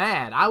wasn't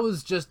mad. I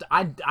was just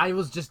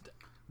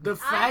The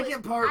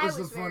faggot part was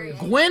the very funniest.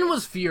 angry. Gwen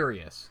was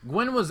furious.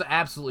 Gwen was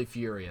absolutely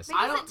furious.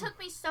 Because it took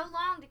me so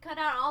long to cut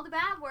out all the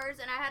bad words,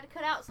 and I had to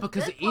cut out some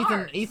Because good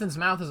parts. Ethan's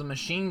mouth is a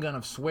machine gun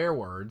of swear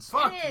words.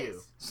 Fuck It you.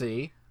 is.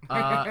 See?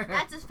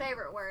 That's his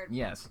favorite word.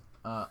 Yes.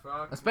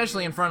 Fuck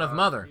Especially you, in front of fuck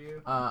Mother.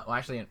 you. Well,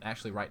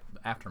 actually right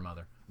after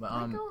Mother. But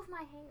Let go of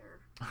my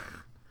hair.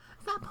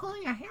 stop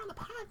pulling your hair on the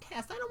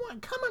podcast. I don't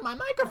want to come in my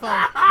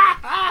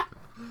microphone.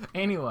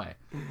 Anyway,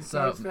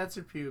 so That's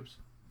her pubes.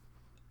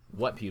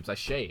 what pubes? I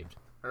shaved.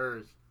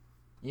 Hers.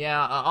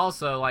 Yeah.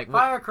 Also, like,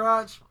 Fire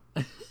crotch.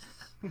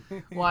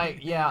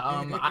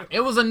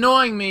 it was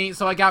annoying me,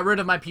 so I got rid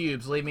of my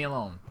pubes. Leave me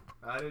alone.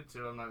 I did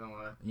too. I'm not gonna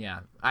lie.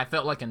 Yeah, I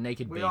felt like a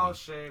naked We baby. all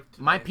shaved.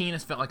 Today. My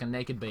penis felt like a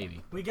naked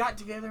baby. We got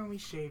together and we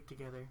shaved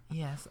together.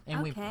 Yes,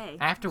 and Okay.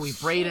 after we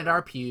braided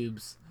our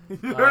pubes.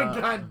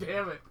 God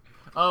damn it.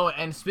 Oh,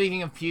 and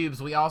speaking of pubes,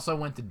 we also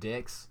went to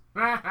Dick's.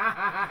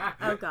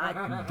 Oh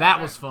God. That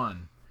was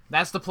fun.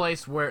 That's the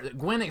place where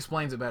Gwen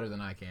explains it better than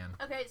I can.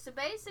 Okay, so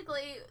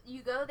basically,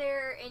 you go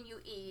there and you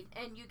eat,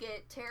 and you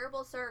get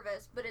terrible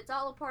service, but it's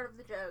all a part of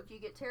the joke. You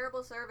get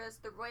terrible service,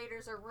 the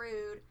waiters are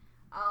rude.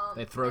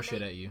 They throw and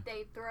shit at you.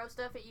 They throw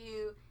stuff at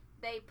you.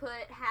 They put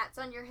hats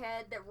on your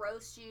head that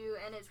roast you,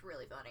 and it's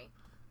really funny.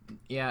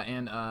 Yeah,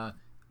 and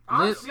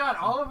Honest to God,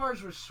 all of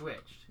ours were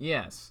switched.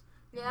 yes.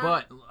 Yeah.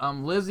 But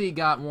Lizzie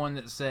got one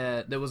that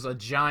said there was a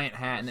giant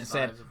hat and it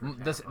said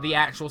the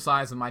actual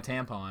size of my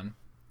tampon.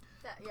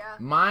 Yeah.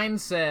 Mine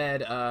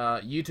said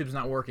YouTube's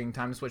not working,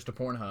 time to switch to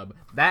Pornhub.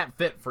 That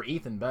fit for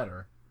Ethan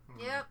better.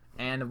 Yep.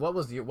 And what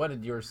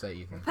did yours say,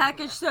 Ethan?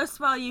 Package so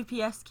small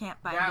UPS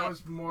can't find That it.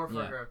 was more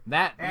for her.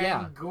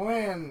 And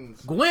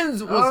Gwen's.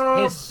 Gwen's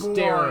was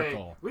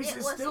hysterical. Boy. It's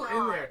It still was in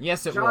not. there.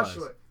 Yes, it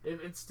Joshua, was.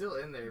 It's still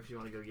in there if you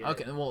want to go get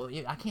Okay, it. well,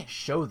 I can't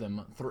show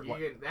them through.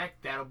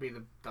 That'll be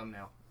the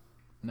thumbnail.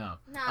 No.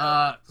 No.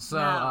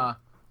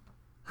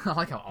 I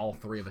like how all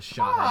three of us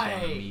shot that down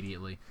Why?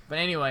 immediately. But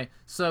anyway,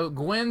 so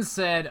Gwen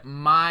said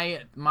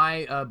my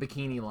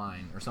bikini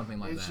line or something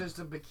like It's that. just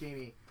a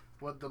bikini.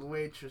 What the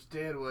waitress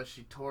did was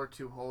she tore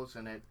 2 holes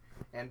in it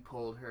and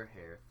pulled her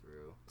hair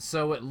through.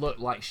 So it looked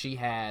like she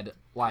had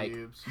like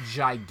Pubes.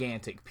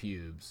 gigantic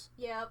pubes,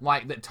 Yep.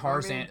 like that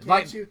Tarzan, Can't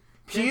like you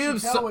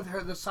pubes. tell So, with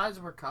her the size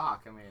of her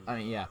cock. I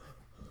mean, yeah,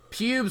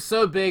 pubes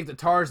so big that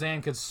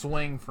Tarzan could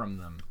swing from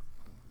them.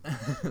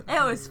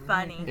 It was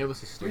funny. It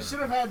was we hysterical. should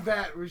have had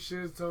that. We should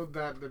have told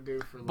that to do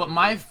for. But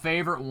my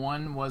favorite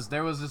one was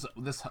there was this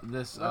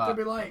What could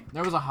be like?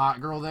 there was a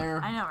hot girl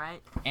there, I know,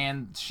 right?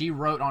 and she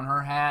wrote on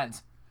her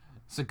hat,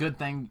 "It's a good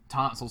thing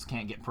tonsils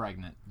can't get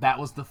pregnant." That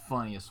was the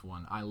funniest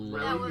one. I That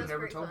love was You never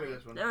pretty told me funny.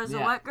 this one. There was Yeah.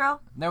 a what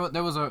girl?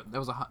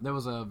 There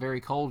was a very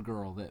cold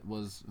girl that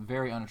was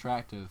very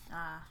unattractive.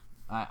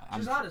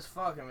 She's hot as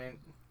fuck. I mean,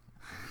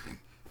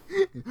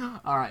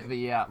 All right, but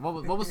yeah, what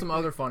was some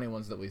other funny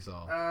ones that we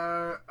saw?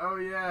 oh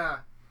yeah,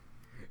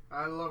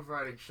 I love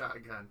riding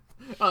shotgun.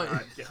 Oh,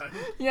 Shotgun.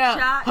 yeah,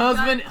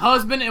 Shotgun.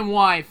 husband and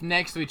wife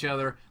next to each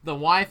other. The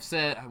wife's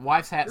hat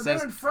They're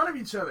says, in front of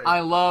each other. "I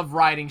love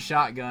riding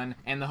shotgun,"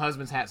 and the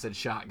husband's hat said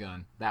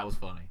 "shotgun." That was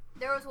funny.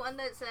 There was one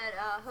that said,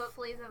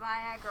 hopefully the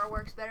Viagra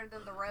works better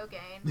than the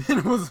Rogaine.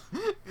 It was,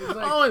 was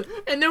like- oh,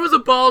 and there was a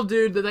bald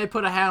dude that they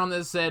put a hat on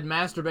that said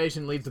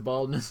 "masturbation leads to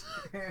baldness."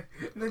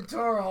 They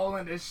tore a hole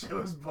in his shit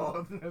was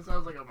baldness. I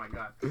was like, oh my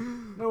god.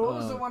 No, what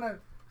was the one?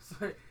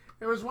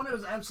 There was one that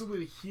was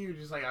absolutely huge.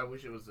 It's like, I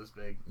wish it was this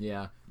big.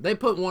 Yeah, they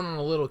put one on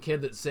a little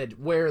kid that said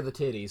 "Where are the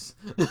titties?"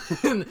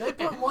 They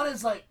put one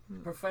as like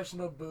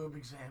professional boob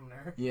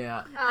examiner.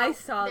 Yeah, I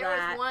saw there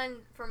that. was one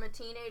from a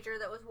teenager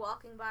that was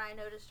walking by. I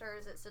noticed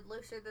hers. It said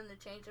looser than the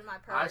change in my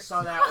purse. I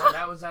saw that one.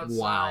 That was outside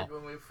Wow.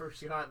 when we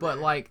first got but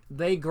there. like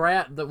they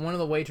grabbed one of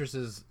the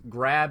waitresses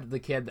grabbed the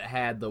kid that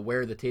had the "Where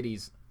are the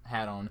titties"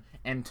 hat on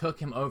and took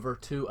him over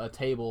to a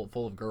table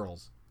full of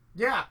girls.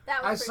 Yeah,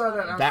 That was I pretty saw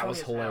that. funny. That funny was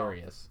as hell.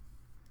 hilarious.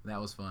 That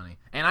was funny.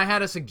 And I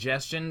had a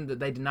suggestion that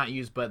they did not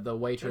use, but the It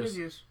waitress was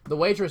used. the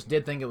waitress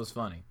did think it was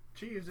funny.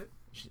 She used it.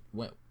 She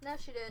went, No,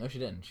 she did. no, she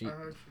didn't. She I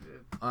heard she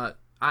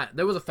did.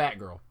 there was a fat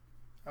girl,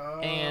 Oh,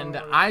 and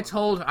that's I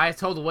funny.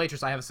 told the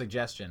waitress I have a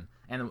suggestion,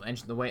 and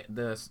the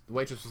waitress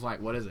was like,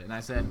 "What is it?" And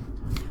I said,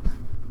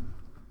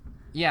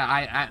 "Yeah,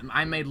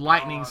 I made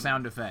lightning God.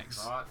 sound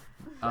effects."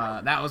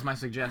 God. That was my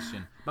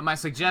suggestion. But my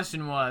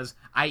suggestion was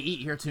I eat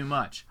here too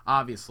much,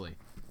 obviously.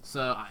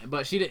 So,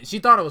 but she didn't. She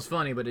thought it was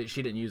funny, but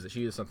she didn't use it.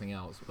 She used something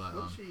else. But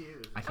What'd she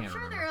use? I I'm can't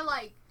sure remember. there are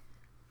like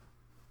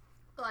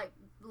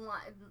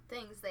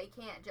things they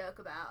can't joke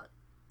about.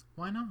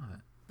 Why not?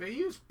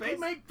 They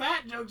make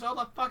fat jokes all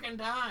the fucking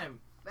time.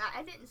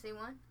 I didn't see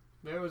one.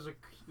 There was a.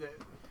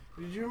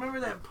 Did you remember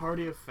that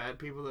party of fat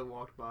people that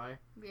walked by?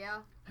 Yeah.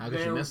 How could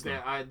you miss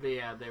them?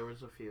 Yeah, there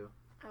was a few.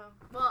 Oh.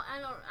 Well, I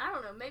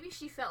don't know. Maybe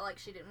she felt like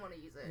she didn't want to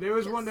use it. There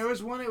was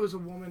because- one. It was a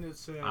woman that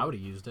said, I would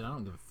have used it. I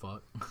don't give a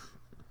fuck.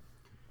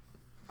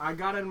 "I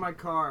got in my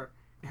car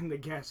and the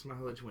gas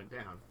mileage went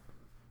down."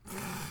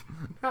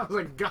 I was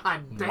like,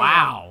 God damn.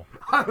 Wow.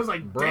 I was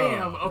like, Bruh.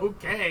 damn.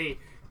 Okay.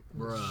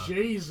 Bruh.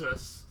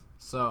 Jesus.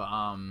 So,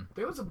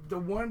 There was the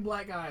one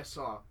black guy I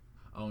saw.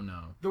 oh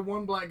no. The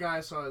one black guy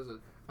I saw is that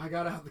I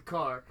got out of the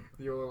car.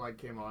 The yellow light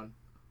came on.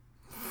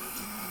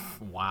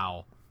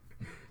 Wow.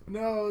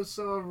 No,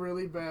 so a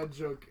really bad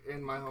joke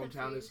in my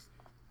hometown is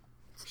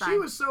It's she fine.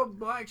 was so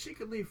black she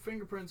could leave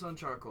fingerprints on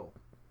charcoal.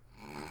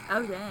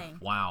 Oh dang.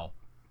 Wow.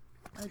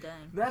 Oh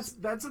dang. That's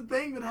a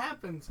thing that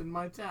happens in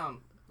my town.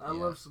 I Yeah.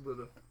 love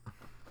Saluda.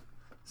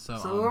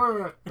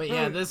 So, but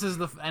yeah, this is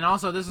the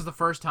the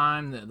first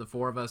time that the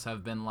four of us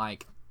have been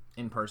like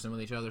in person with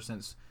each other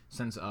since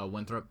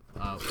Winthrop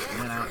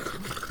went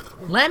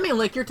out. Let me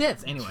lick your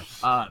tits. Anyway,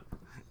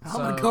 I'm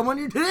gonna come on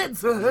your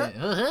tits.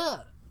 I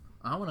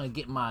want to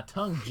get my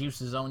tongue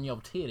juices on your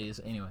titties.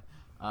 Anyway.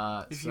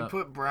 If you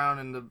put brown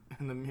in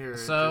the mirror,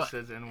 so, it just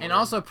says N-word. And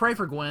also pray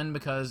for Gwen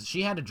because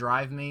she had to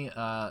drive me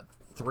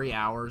 3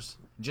 hours,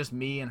 just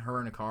me and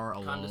her in a car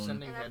alone.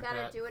 And I've got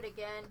to do it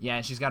again. Yeah,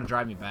 and she's got to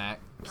drive me back.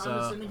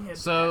 So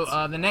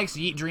the next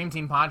Yeet Dream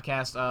Team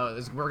podcast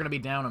we're gonna be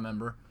down a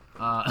member.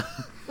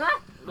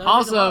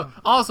 Also,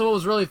 what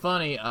was really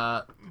funny.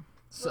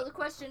 So the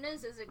question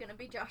is it gonna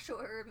be Joshua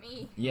or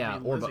me? Yeah,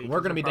 Lizzie,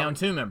 we're gonna be down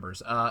 2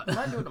 members. We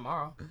might do it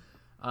tomorrow.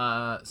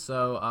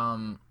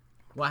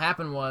 What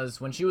happened was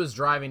when she was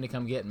driving to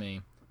come get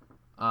me,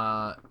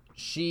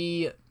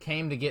 she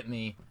came to get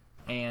me,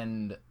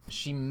 and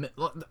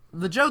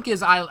the joke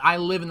is I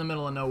live in the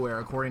middle of nowhere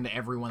according to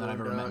everyone that I've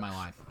ever met in my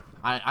life.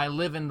 I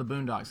live in the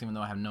boondocks even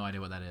though I have no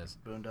idea what that is.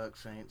 Boondock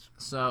Saints.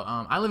 So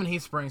I live in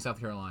Heath Springs, South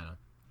Carolina.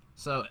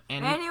 So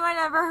anyone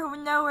ever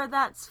know where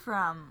that's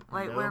from?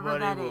 Like wherever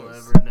that is. Nobody will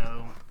ever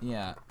know.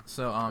 Yeah.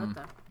 So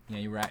yeah,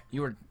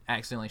 you were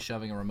accidentally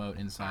shoving a remote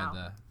inside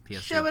the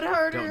PS3. Shove it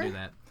harder. Don't do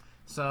that.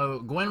 So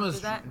Gwen was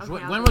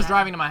Gwen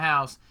driving to my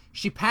house.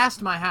 She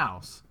passed my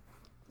house.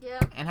 Yeah.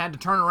 And had to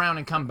turn around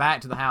and come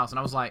back to the house, and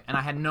I was like, and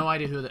I had no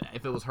idea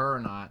if it was her or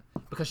not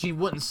because she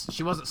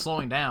wasn't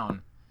slowing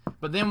down.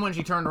 But then when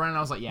she turned around, I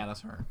was like, yeah,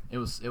 that's her. It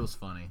was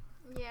funny.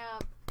 Yeah.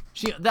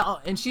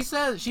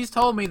 She's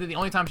told me that the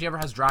only time she ever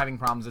has driving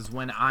problems is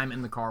when I'm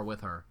in the car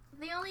with her.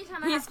 The only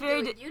time I have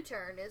to do a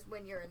U-turn is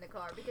when you're in the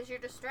car because you're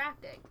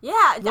distracting. Yeah,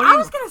 I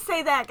was gonna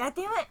say that. God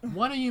damn it!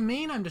 What do you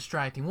mean I'm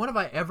distracting? What have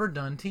I ever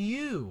done to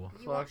you?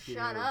 You won't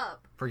shut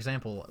up. For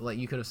example, like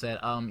you could have said,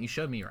 you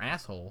showed me your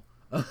asshole.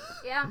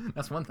 Yeah.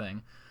 That's one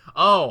thing.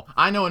 Oh,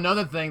 I know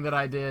another thing that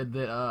I did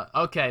that,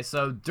 okay,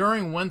 so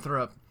during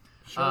Winthrop...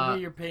 Show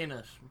me your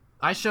penis.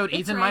 I showed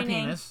Ethan my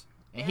penis.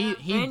 And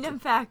Random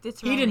fact,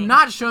 it's raining. He did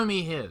not show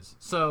me his,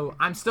 so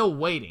I'm still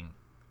waiting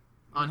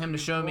on him to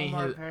show me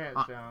his...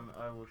 pants down,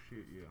 I will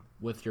shoot you.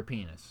 With your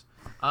penis.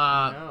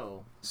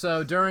 No.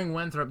 So during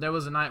Winthrop, there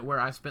was a night where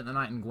I spent the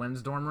night in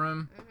Gwen's dorm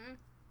room,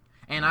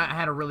 and I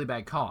had a really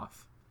bad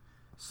cough.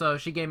 So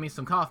she gave me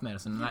some cough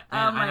medicine.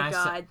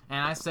 And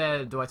I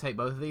said, do I take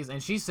both of these?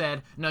 And she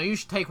said, no, you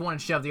should take one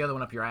and shove the other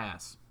one up your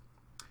ass.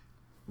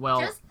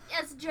 Well, just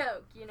as a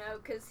joke,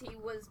 because he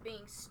was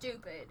being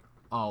stupid.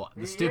 Oh,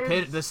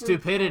 the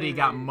stupidity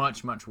got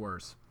much, much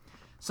worse.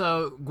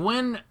 So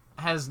Gwen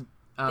has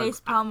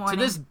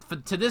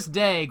to this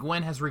day,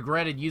 Gwen has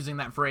regretted using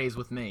that phrase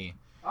with me.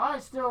 I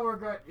still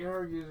regret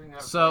her using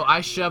that. So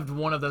I shoved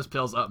one of those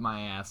pills up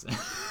my ass.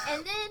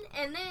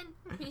 and then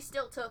he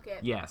still took it.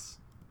 Yes.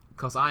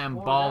 Because I am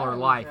baller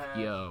life,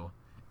 yo.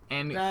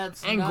 And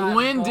not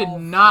Gwen did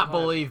not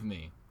believe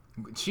me.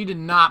 She did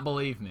not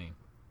believe me.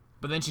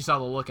 But then she saw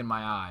the look in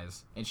my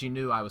eyes, and she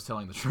knew I was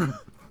telling the truth.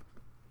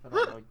 I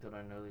don't like that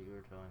I know that you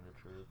were telling the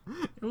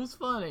truth. It was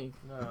funny.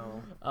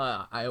 No.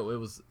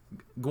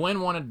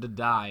 Gwen wanted to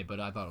die, but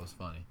I thought it was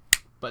funny.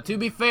 But to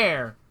be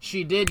fair,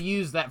 she did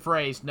use that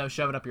phrase, no,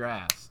 shove it up your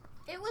ass.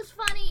 It was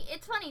funny.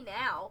 It's funny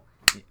now.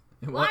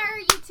 Why are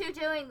you two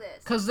doing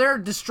this? Because they're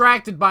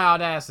distracted by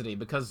Audacity,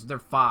 because they're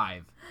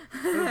 5. The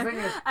thing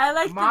is, I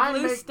like the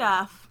blue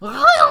stuff.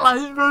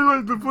 I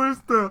like the blue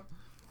stuff.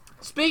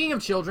 Speaking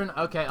of children,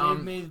 okay,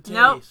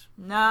 No.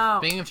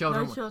 Speaking of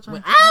children, No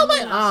children.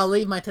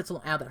 Leave my tits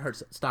alone. Ow, that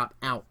hurts. Stop.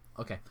 Ow.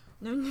 Okay.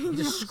 No. You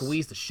just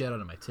squeezed the shit out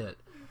of my tit.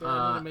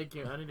 I need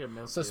to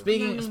milk So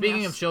you.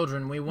 speaking of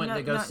children, we went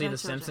to go see the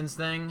children. Simpsons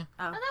thing.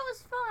 Oh, that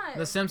was fun.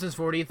 The Simpsons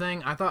 4D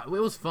thing. I thought it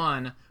was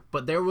fun,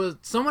 but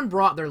someone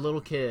brought their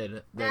little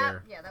kid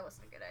there. That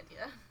wasn't a good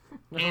idea.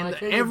 And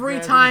every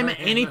time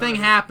anything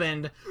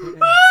happened,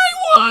 I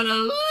wanna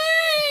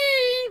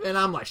leave, and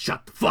I'm like,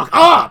 shut the fuck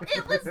up.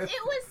 It was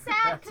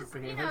sad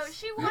because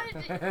she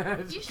wanted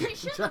to. She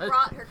should have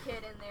brought her kid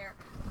in there,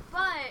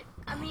 but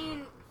I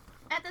mean,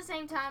 at the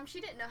same time,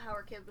 she didn't know how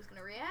her kid was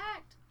gonna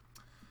react.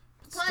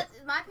 Plus,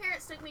 my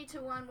parents took me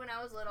to one when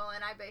I was little,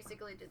 and I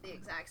basically did the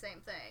exact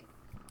same thing.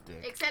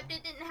 Except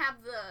it didn't have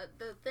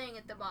the thing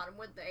at the bottom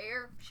with the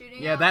air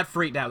shooting out. That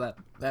freaked out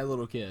that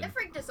little kid. It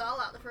freaked us all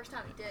out the first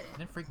time he did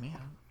it. It freaked me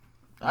out.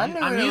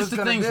 I'm used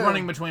to things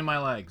running between my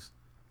legs.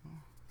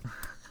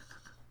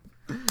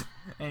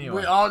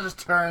 Anyway. We all just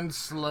turned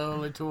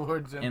slowly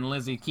towards him. And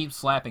Lizzie keeps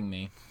slapping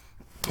me.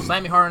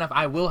 Slap me hard enough,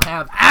 I will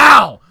have...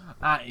 Ow!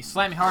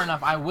 Slap me hard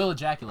enough, I will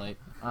ejaculate.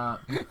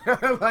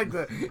 Like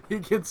you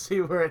can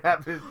see where it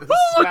happened.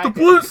 Like the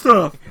blue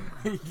stuff!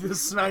 You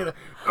just smack it.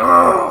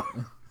 Ugh!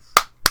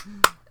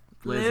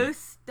 Blue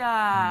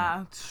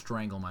stuff.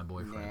 Strangle my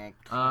boyfriend.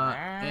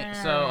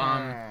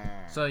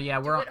 So yeah,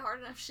 Do we're it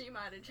hard enough, she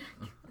might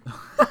ejaculate.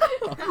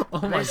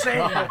 Oh my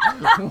God.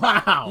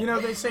 Wow.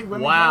 They say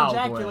women can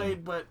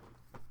ejaculate, but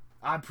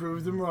I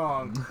proved them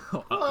wrong.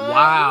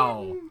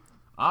 Wow.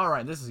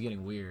 Alright, this is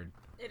getting weird.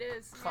 It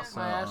is. Fuck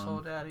my asshole,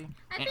 daddy.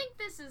 I think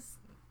this is.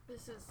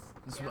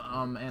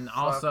 And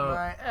also... Fuck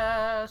my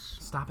ass.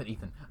 Stop it,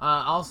 Ethan.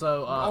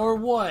 Also... or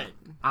what?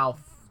 I'll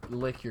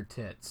lick your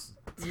tits.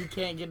 You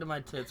can't get to my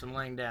tits. I'm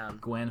laying down.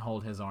 Gwen,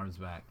 hold his arms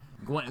back.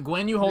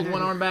 Gwen, you hold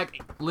one arm back.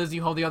 Liz,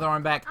 you hold the other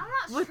arm back. I'm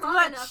not With strong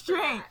what enough for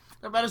strength?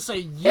 I'm about to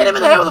say Hit him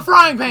in the head with a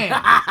frying pan.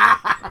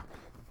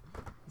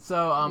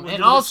 So, With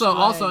and the also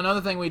strength.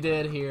 another thing we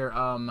did here.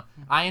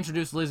 I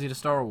introduced Lizzie to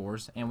Star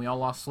Wars, and we all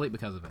lost sleep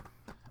because of it.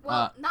 that.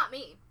 Well, not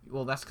me.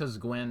 Well, that's because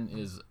Gwen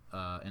is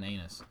an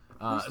anus.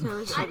 I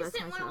just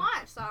didn't want to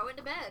watch, so I went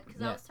to bed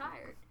because I was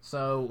tired.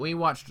 So we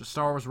watched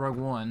Star Wars Rogue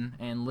One,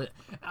 and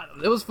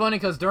it was funny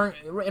because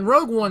in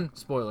Rogue One,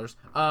 spoilers,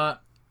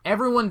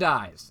 everyone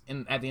dies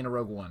at the end of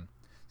Rogue One.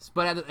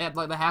 But at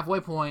like the halfway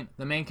point,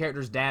 the main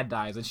character's dad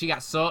dies, and she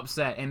got so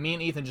upset, and me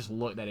and Ethan just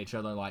looked at each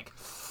other like,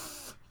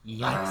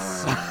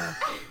 yikes.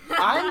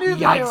 I knew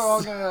they Yikes. were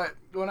all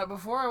gonna.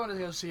 Before I went to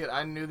go see it,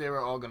 I knew they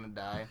were all gonna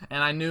die.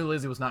 And I knew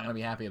Lizzie was not going to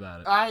be happy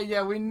about it.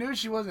 Yeah, we knew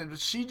she wasn't, but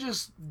she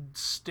just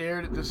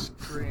stared at the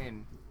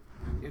screen.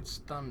 It's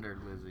thunder,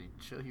 Lizzie.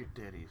 Chill your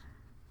titties.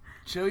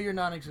 Chill your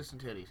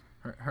non-existent titties.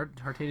 Her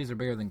titties are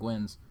bigger than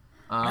Gwen's.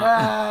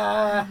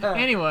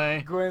 Anyway,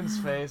 Anyway, Gwen's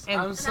face. And-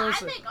 I'm No, so I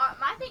sorry. think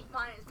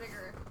mine is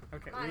bigger.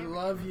 Okay, mine we is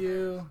love bigger.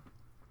 you.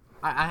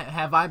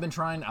 have I been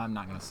trying? I'm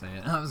not going to say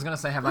it. I was going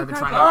to say, have I been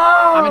trying?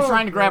 Oh! I've been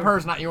trying to grab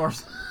hers, not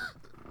yours.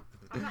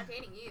 I'm not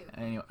dating you.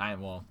 Anyway,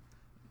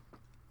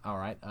 all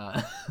right.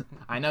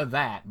 I know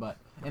that, but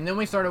and then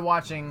we started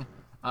watching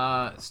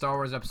Star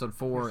Wars Episode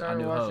 4: We A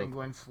started New watching Hope.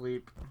 Gwen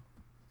sleep.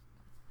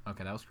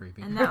 Okay, that was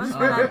creepy. And that was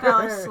when I fell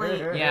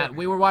asleep. Yeah,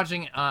 we were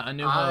watching A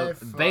New I Hope.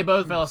 They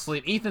both fell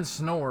asleep. Ethan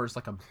snores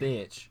like a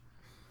bitch.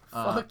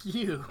 Fuck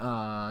you.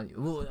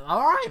 Well,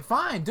 all right,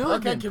 fine, do it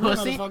Okay, then, come here,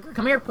 pussy. motherfucker.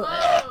 Come here,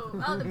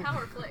 Whoa! Oh, the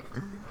power flicked.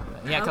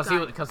 Yeah,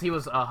 Okay. because he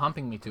was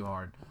humping me too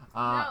hard.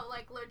 No,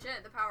 like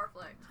legit, the power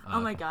flicked. Oh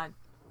my god.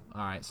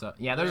 All right, so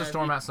yeah, there's a Yeah,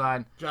 storm you-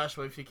 outside.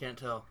 Joshua, if you can't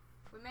tell.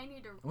 We may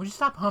need to. Would you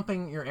stop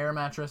humping your air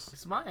mattress?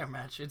 It's my air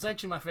mattress. It's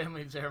actually my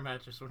family's air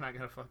mattress. We're not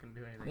gonna fucking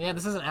do anything. Yeah,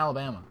 this isn't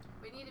Alabama.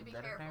 We need to be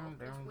Down, careful down,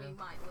 because down, we down.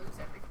 might lose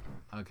everything.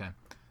 Okay.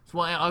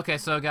 Okay,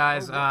 so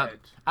guys, Oh, what?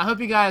 I hope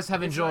you guys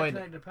have It's not enjoyed.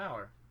 connected to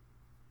power.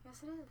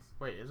 Yes, it is.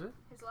 Wait, is it?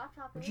 His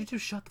laptop Would is. you two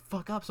shut the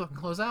fuck up so I can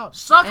close out?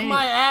 Suck Anyway.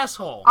 my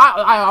asshole.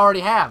 I already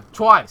have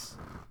twice.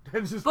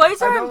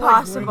 Boys are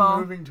impossible.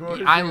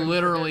 I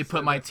literally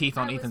put my teeth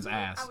on I was Ethan's mo-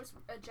 ass. I was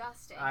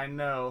adjusting. I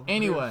know.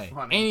 Anyway, It's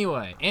funny.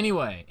 anyway.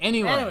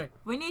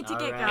 We need to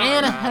get Alright, going.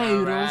 And alright,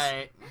 hoodles.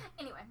 alright.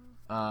 Anyway.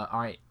 All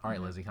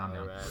right, Lizzie, calm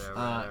down.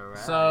 Alright.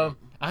 So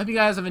I hope you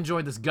guys have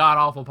enjoyed this god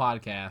awful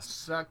podcast,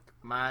 Suck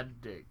my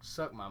dick.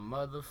 Suck my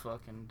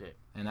motherfucking dick.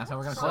 and that's how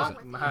we're gonna close Suck it.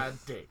 Suck my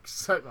dick.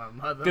 Suck my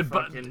motherfucking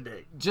Goodbye.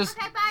 dick. Just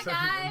Okay, bye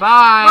guys.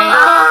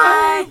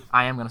 bye. Bye.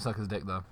 I am gonna suck his dick though.